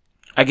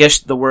 I guess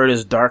the word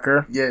is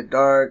darker. Yeah,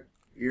 dark,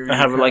 eerie. I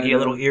have like a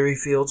little eerie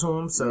feel to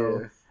them,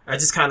 so I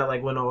just kind of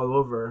like went all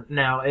over.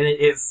 Now, and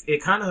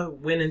it kind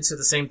of went into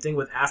the same thing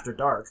with After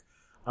Dark,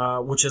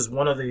 which is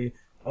one of the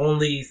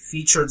only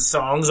featured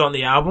songs on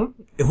the album,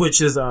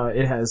 which is,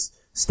 it has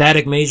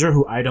Static Major,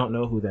 who I don't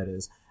know who that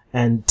is,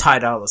 and Ty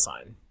Dolla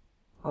 $ign.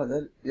 Oh,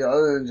 other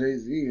than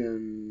Jay-Z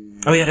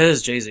and... Oh yeah, that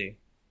is Jay-Z.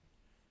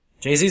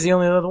 Jay-Z's the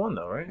only other one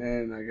though, right?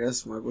 And I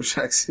guess Michael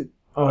Jackson.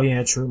 Oh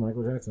yeah, true,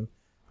 Michael Jackson.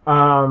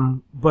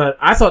 But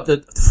I thought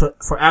that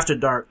for After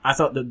Dark, I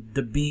thought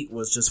the beat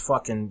was just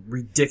fucking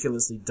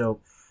ridiculously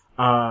dope.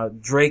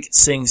 Drake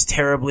sings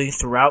terribly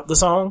throughout the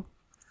song,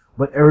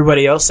 but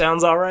everybody else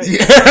sounds alright.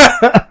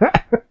 Yeah.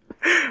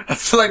 I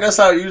feel like that's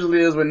how it usually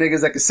is with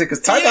niggas that can sing.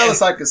 Cause Ty Dolla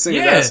 $ign can sing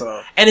that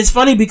song. And it's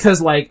funny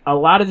because like a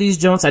lot of these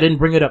joints, I didn't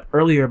bring it up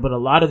earlier, but a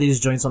lot of these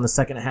joints on the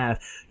second half,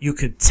 you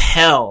could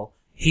tell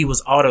he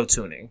was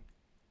auto-tuning.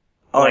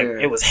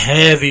 It was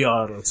heavy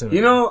auto-tuning.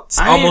 You know, it's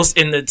almost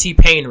in the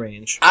T-Pain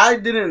range. I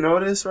didn't know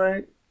this,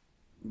 right?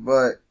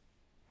 But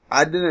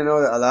I didn't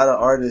know that a lot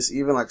of artists,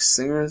 even like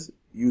singers,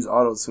 use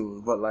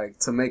auto-tune, but like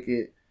to make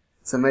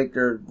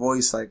their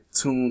voice like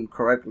tune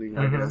correctly,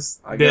 I guess.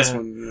 I guess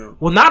when, you know.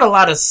 Well, not a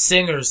lot of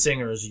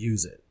singers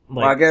use it. Like,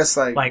 well, I guess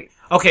like,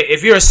 okay,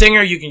 if you're a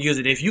singer, you can use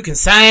it. If you can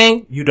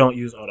sing, you don't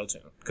use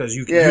auto-tune. Cause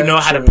you know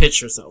how to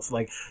pitch yourself.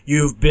 Like,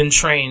 you've been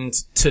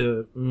trained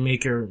to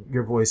make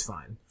your voice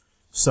fine.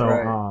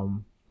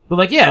 So, but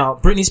like, yeah,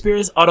 Britney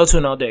Spears,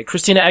 auto-tune all day.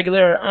 Christina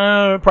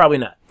Aguilera, probably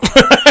not.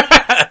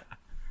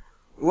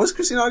 Was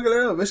Christina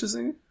Aguilera a vicious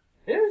singer?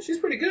 Yeah, she's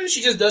pretty good.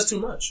 She just does too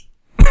much.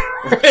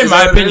 In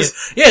my opinion.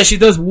 Yeah, she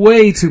does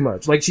way too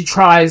much. Like, she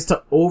tries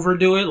to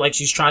overdo it, like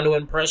she's trying to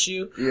impress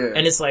you. Yeah.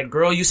 And it's like,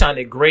 girl, you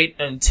sounded great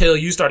until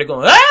you started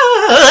going,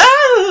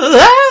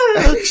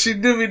 She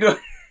do be doing.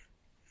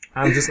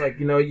 I'm just like,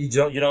 you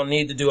don't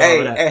need to do all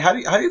of that. Hey, how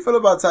do you feel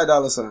about Ty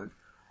Dolla $ign?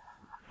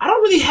 I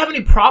don't really have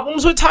any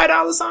problems with Ty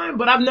Dolla $ign,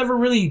 but I've never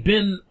really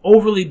been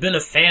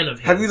a fan of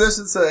his. Have you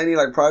listened to any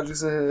like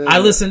projects of his? I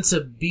listened to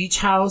Beach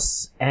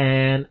House,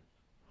 and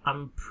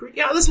I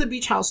listened to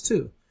Beach House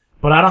too.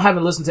 But I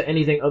haven't listened to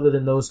anything other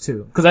than those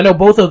two. Cause I know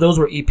both of those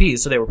were EPs,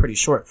 so they were pretty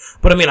short.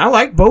 But I mean, I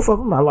like both of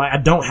them. I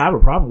don't have a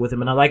problem with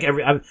him, and I like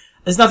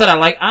it's not that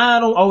I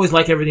don't always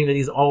like everything that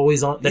he's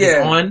always on, he's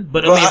on,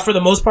 but I mean, for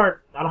the most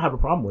part, I don't have a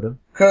problem with him.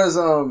 Cause,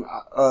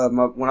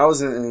 when I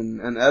was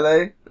in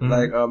LA,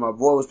 like, my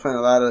boy was playing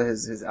a lot of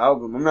his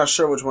album. I'm not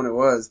sure which one it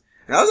was.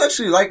 And I was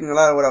actually liking a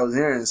lot of what I was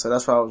hearing, so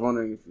that's why I was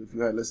wondering if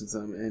you had listened to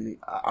him. And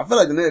I feel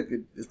like the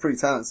nigga is pretty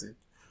talented.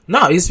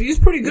 No, he's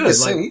pretty good.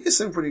 He can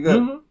sing pretty good.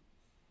 Mm-hmm.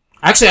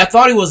 Actually, I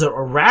thought he was a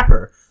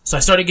rapper. So I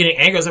started getting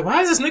angry. I was like,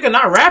 why is this nigga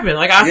not rapping?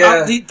 Like,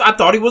 I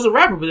thought he was a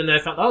rapper, but then I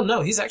found, oh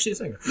no, he's actually a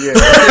singer. Yeah.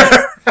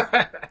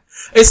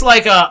 It's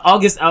like,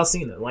 August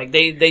Alsina. Like,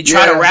 they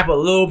try to rap a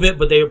little bit,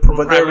 but they're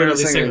primarily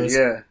singers.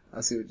 Yeah. I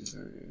see what you're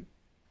saying.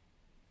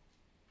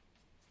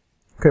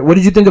 Okay, what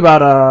did you think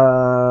about,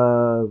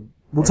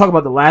 we'll talk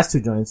about the last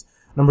two joints.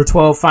 Number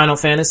 12, Final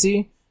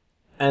Fantasy.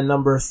 And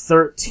number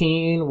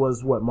 13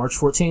 was what, March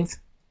 14th?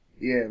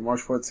 Yeah,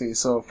 March 14th.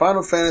 So,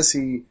 Final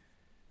Fantasy,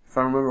 if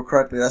I remember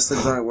correctly, that's the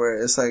joint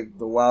where it's like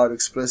the wild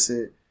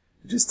explicit,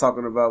 just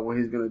talking about what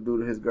he's gonna do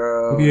to his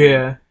girl.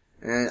 Yeah.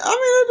 And I mean,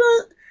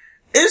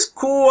 it's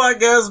cool, I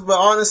guess, but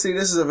honestly,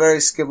 this is a very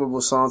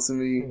skippable song to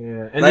me.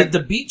 Yeah. And like,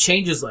 the beat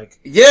changes like,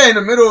 in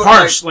the middle.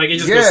 Harsh. Like it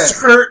just goes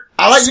skirt.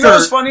 You know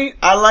what's funny?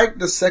 I like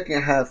the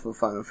second half of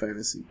Final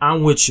Fantasy.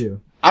 I'm with you.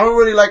 I don't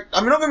really like,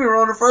 I mean, don't get me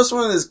wrong, the first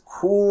one is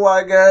cool,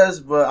 I guess,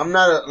 but I'm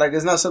not,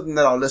 it's not something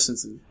that I'll listen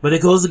to. But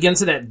it goes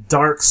against that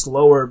dark,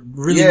 slower,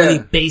 really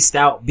based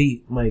out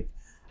beat, like,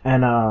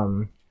 and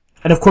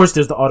of course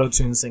there's the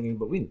auto-tune singing,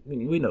 but we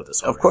know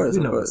this already. Of course,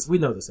 we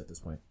know this at this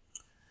point.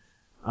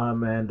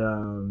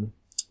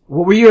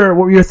 What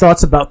were your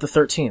thoughts about the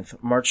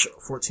 13th? March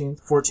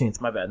 14th,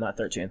 my bad, not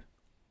 13th.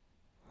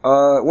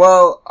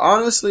 Well,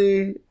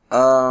 honestly,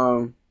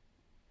 I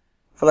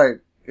feel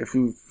like, if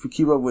you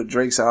keep up with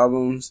Drake's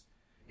albums,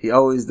 he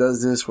always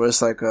does this where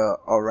it's like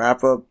a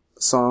wrap-up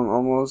song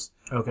almost.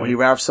 Okay. Where he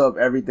wraps up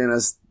everything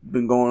that's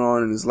been going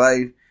on in his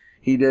life.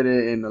 He did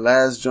it in the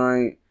last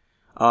joint.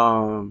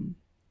 Honestly,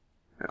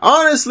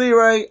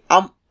 right,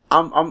 I'm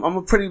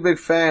a pretty big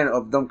fan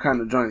of them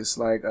kind of joints.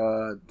 Like,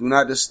 Do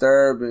Not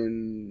Disturb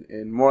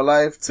and More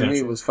Life, to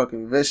me, was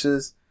fucking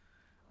vicious.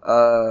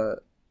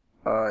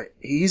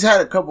 He's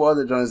had a couple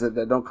other joints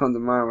that don't come to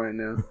mind right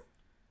now.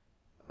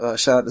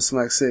 Shout out to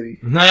Smack City.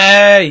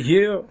 Hey,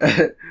 you.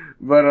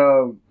 But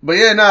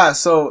yeah, nah,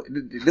 so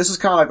this was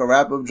kind of like a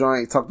wrap-up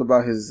joint. He talked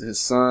about his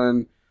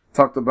son,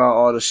 talked about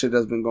all the shit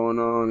that's been going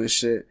on and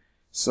shit.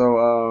 So,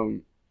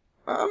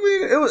 I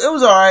mean, it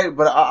was alright,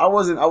 but I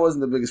wasn't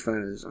the biggest fan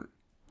of this joint.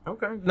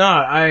 Okay. No,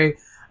 I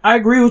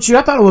agree with you.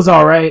 I thought it was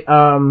alright.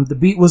 The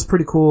beat was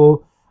pretty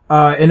cool.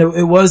 And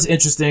it was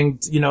interesting,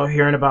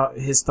 hearing about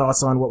his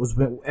thoughts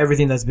on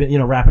everything that's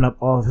been, wrapping up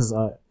all of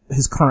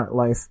his current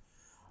life.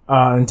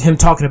 And him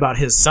talking about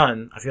his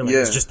son, I feel like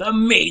it's just a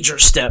major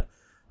step.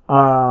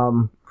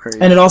 Crazy.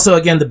 And it also,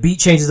 again, the beat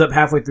changes up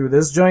halfway through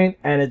this joint,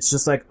 and it's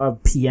just like a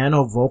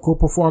piano vocal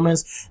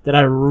performance that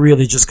I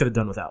really just could have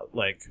done without.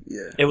 Like,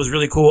 it was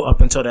really cool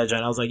up until that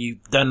joint. I was like, you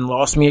done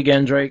lost me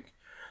again, Drake.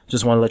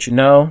 Just want to let you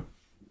know.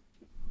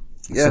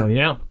 Yeah. So,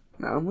 yeah.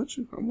 Nah, I'm with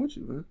you,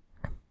 man.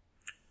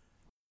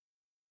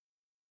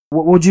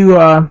 What would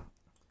you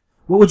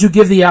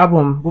give the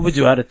album? What would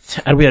you do out of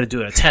 10? We had to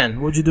do it at 10.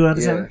 What would you do out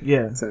of 10?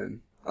 Yeah.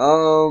 10.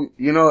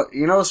 You know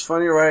what's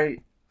funny,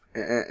 right?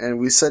 And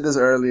we said this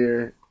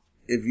earlier.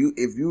 If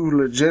you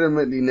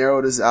legitimately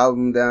narrow this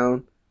album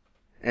down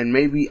and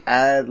maybe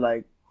add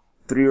like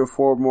 3 or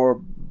 4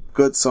 more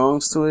good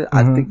songs to it,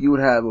 I think you would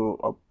have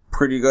a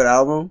pretty good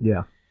album.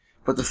 Yeah.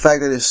 But the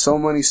fact that there's so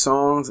many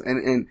songs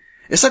and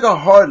it's like a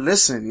hard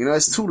listen, you know,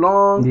 it's too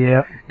long.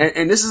 Yeah.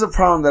 And this is a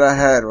problem that I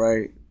had,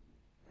 right?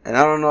 And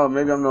I don't know,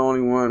 maybe I'm the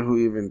only one who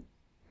even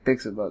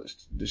thinks about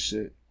this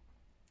shit.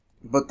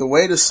 But the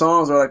way the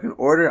songs are like in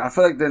order, I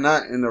feel like they're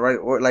not in the right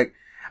order. Like,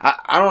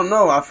 I don't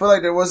know. I feel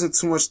like there wasn't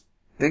too much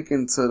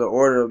thinking to the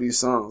order of these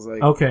songs.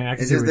 Like, okay, I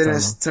can see what you're talking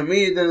about. To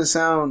me, it didn't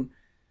sound,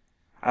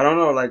 I don't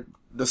know, like,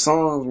 the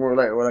songs were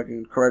like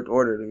in correct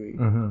order to me.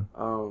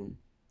 Mm-hmm.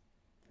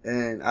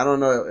 And I don't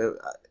know,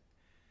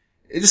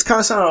 it just kind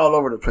of sounded all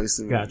over the place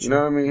to me. Gotcha. You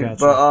know what I mean? Gotcha.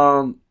 But,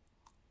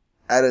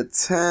 out of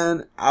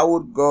 10, I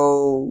would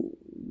go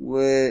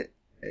with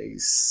a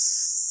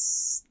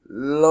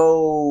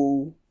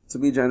low, to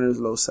be generous,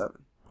 low 7.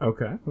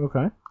 Okay.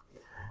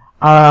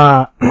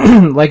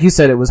 Like you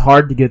said, it was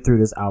hard to get through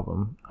this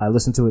album. I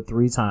listened to it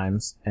 3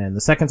 times, and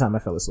the second time I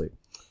fell asleep.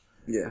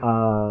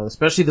 Yeah.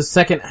 Especially the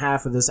second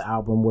half of this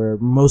album where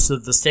most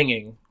of the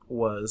singing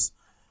was.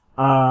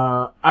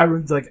 There's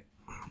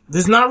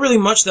not really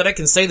much that I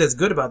can say that's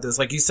good about this.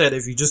 Like you said,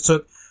 if you just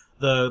took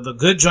the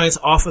good joints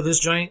off of this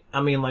joint,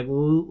 I mean, like,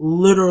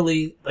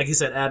 literally, like you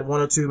said, add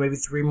 1 or 2, maybe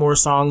 3 more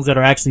songs that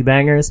are actually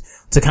bangers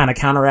to kind of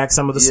counteract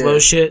some of the slow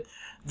shit,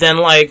 then,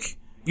 like,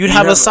 you'd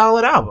have a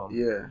solid album.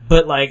 Yeah.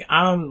 But, like,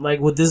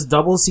 with this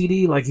double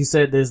CD, like you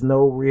said, there's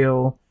no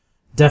real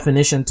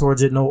definition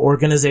towards it, no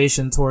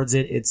organization towards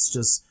it. It's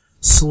just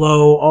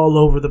slow all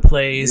over the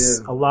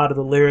place. Yeah. A lot of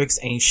the lyrics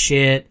ain't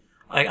shit.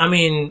 Like, I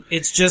mean,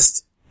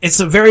 it's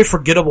a very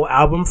forgettable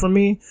album for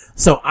me,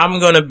 so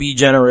I'm gonna be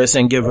generous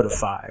and give it a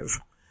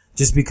 5.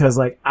 Just because,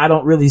 like, I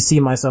don't really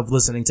see myself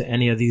listening to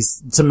many of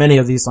these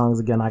songs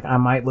again. Like, I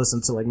might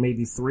listen to, like,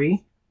 maybe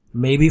 3,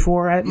 maybe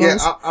 4 at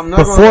most. I'm not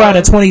but 4 out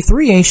of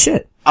 23 ain't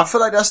shit. I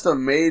feel like that's the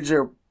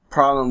major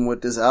problem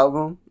with this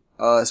album,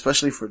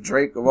 especially for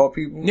Drake of all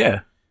people.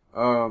 Yeah.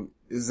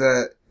 Is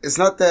that it's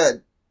not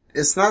that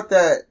it's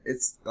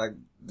like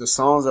the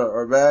songs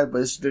are bad,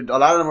 but a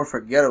lot of them are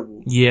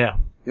forgettable. Yeah.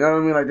 You know what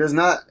I mean? Like, there's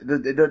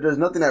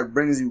nothing that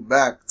brings you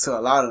back to a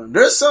lot of them.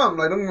 There's some,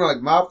 like, don't get me wrong,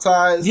 like, Mouth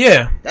Ties.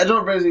 Yeah. That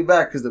don't brings me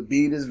back because the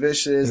beat is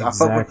vicious. Exactly. I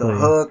fuck with the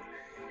hook.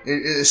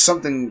 It's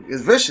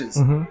vicious.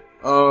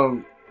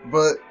 Mm-hmm.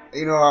 But,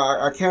 you know,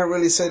 I can't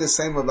really say the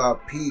same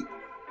about Pete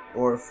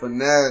or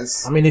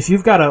Finesse. I mean, if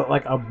you've got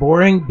a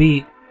boring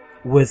beat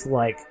with,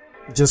 like,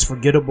 just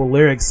forgettable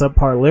lyrics,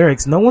 subpar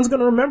lyrics, no one's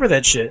gonna remember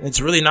that shit.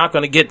 It's really not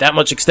gonna get that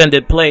much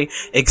extended play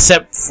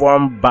except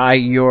by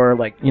your,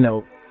 like, you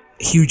know,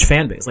 huge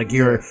fan base, like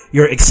your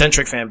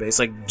eccentric fan base,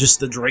 like just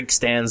the Drake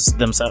stans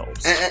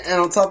themselves. And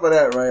on top of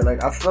that, right,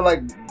 like, I feel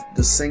like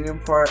the singing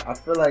part, I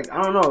feel like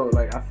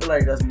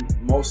that's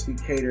mostly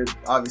catered,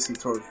 obviously,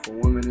 for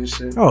women and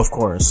shit. Oh, of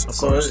course.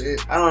 I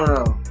don't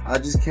know. I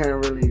just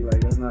can't really,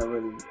 like, that's not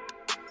really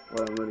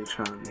what I'm really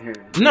trying to hear.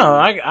 No,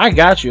 I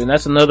got you, and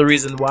that's another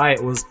reason why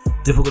it was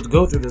difficult to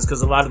go through this,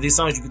 because a lot of these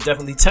songs you could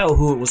definitely tell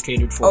who it was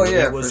catered for. Oh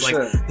yeah, it was for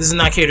like, sure. This is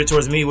not catered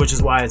towards me, which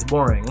is why it's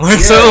boring. You know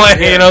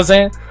what I'm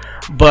saying?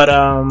 But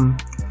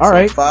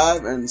alright.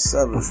 5 and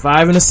 7. A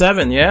 5 and a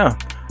 7, yeah.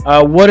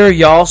 What are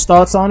y'all's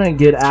thoughts on it? And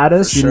get at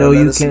us. For sure, you know,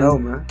 you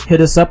can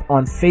hit us up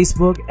on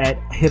Facebook at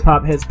Hip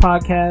Hop Heads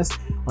Podcast,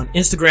 on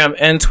Instagram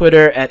and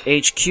Twitter at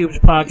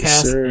HCubed Podcast.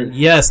 Yes, sir. And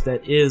yes,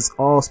 that is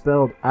all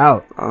spelled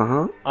out.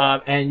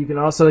 And you can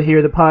also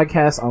hear the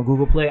podcast on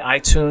Google Play,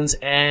 iTunes,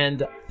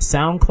 and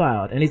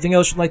SoundCloud. Anything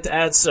else you'd like to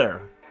add,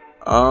 sir?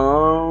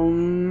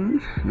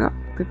 No, I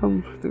think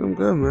I'm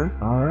good, man.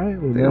 All right,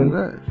 I'm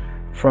good.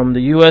 From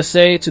the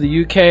USA to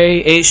the UK,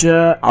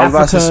 Asia, I was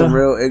about to say Africa, some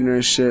real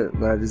ignorant shit,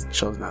 but I just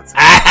chose not to.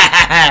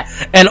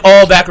 and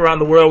all back around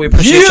the world. We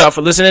appreciate y'all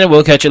for listening.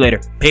 We'll catch you later.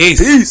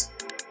 Peace.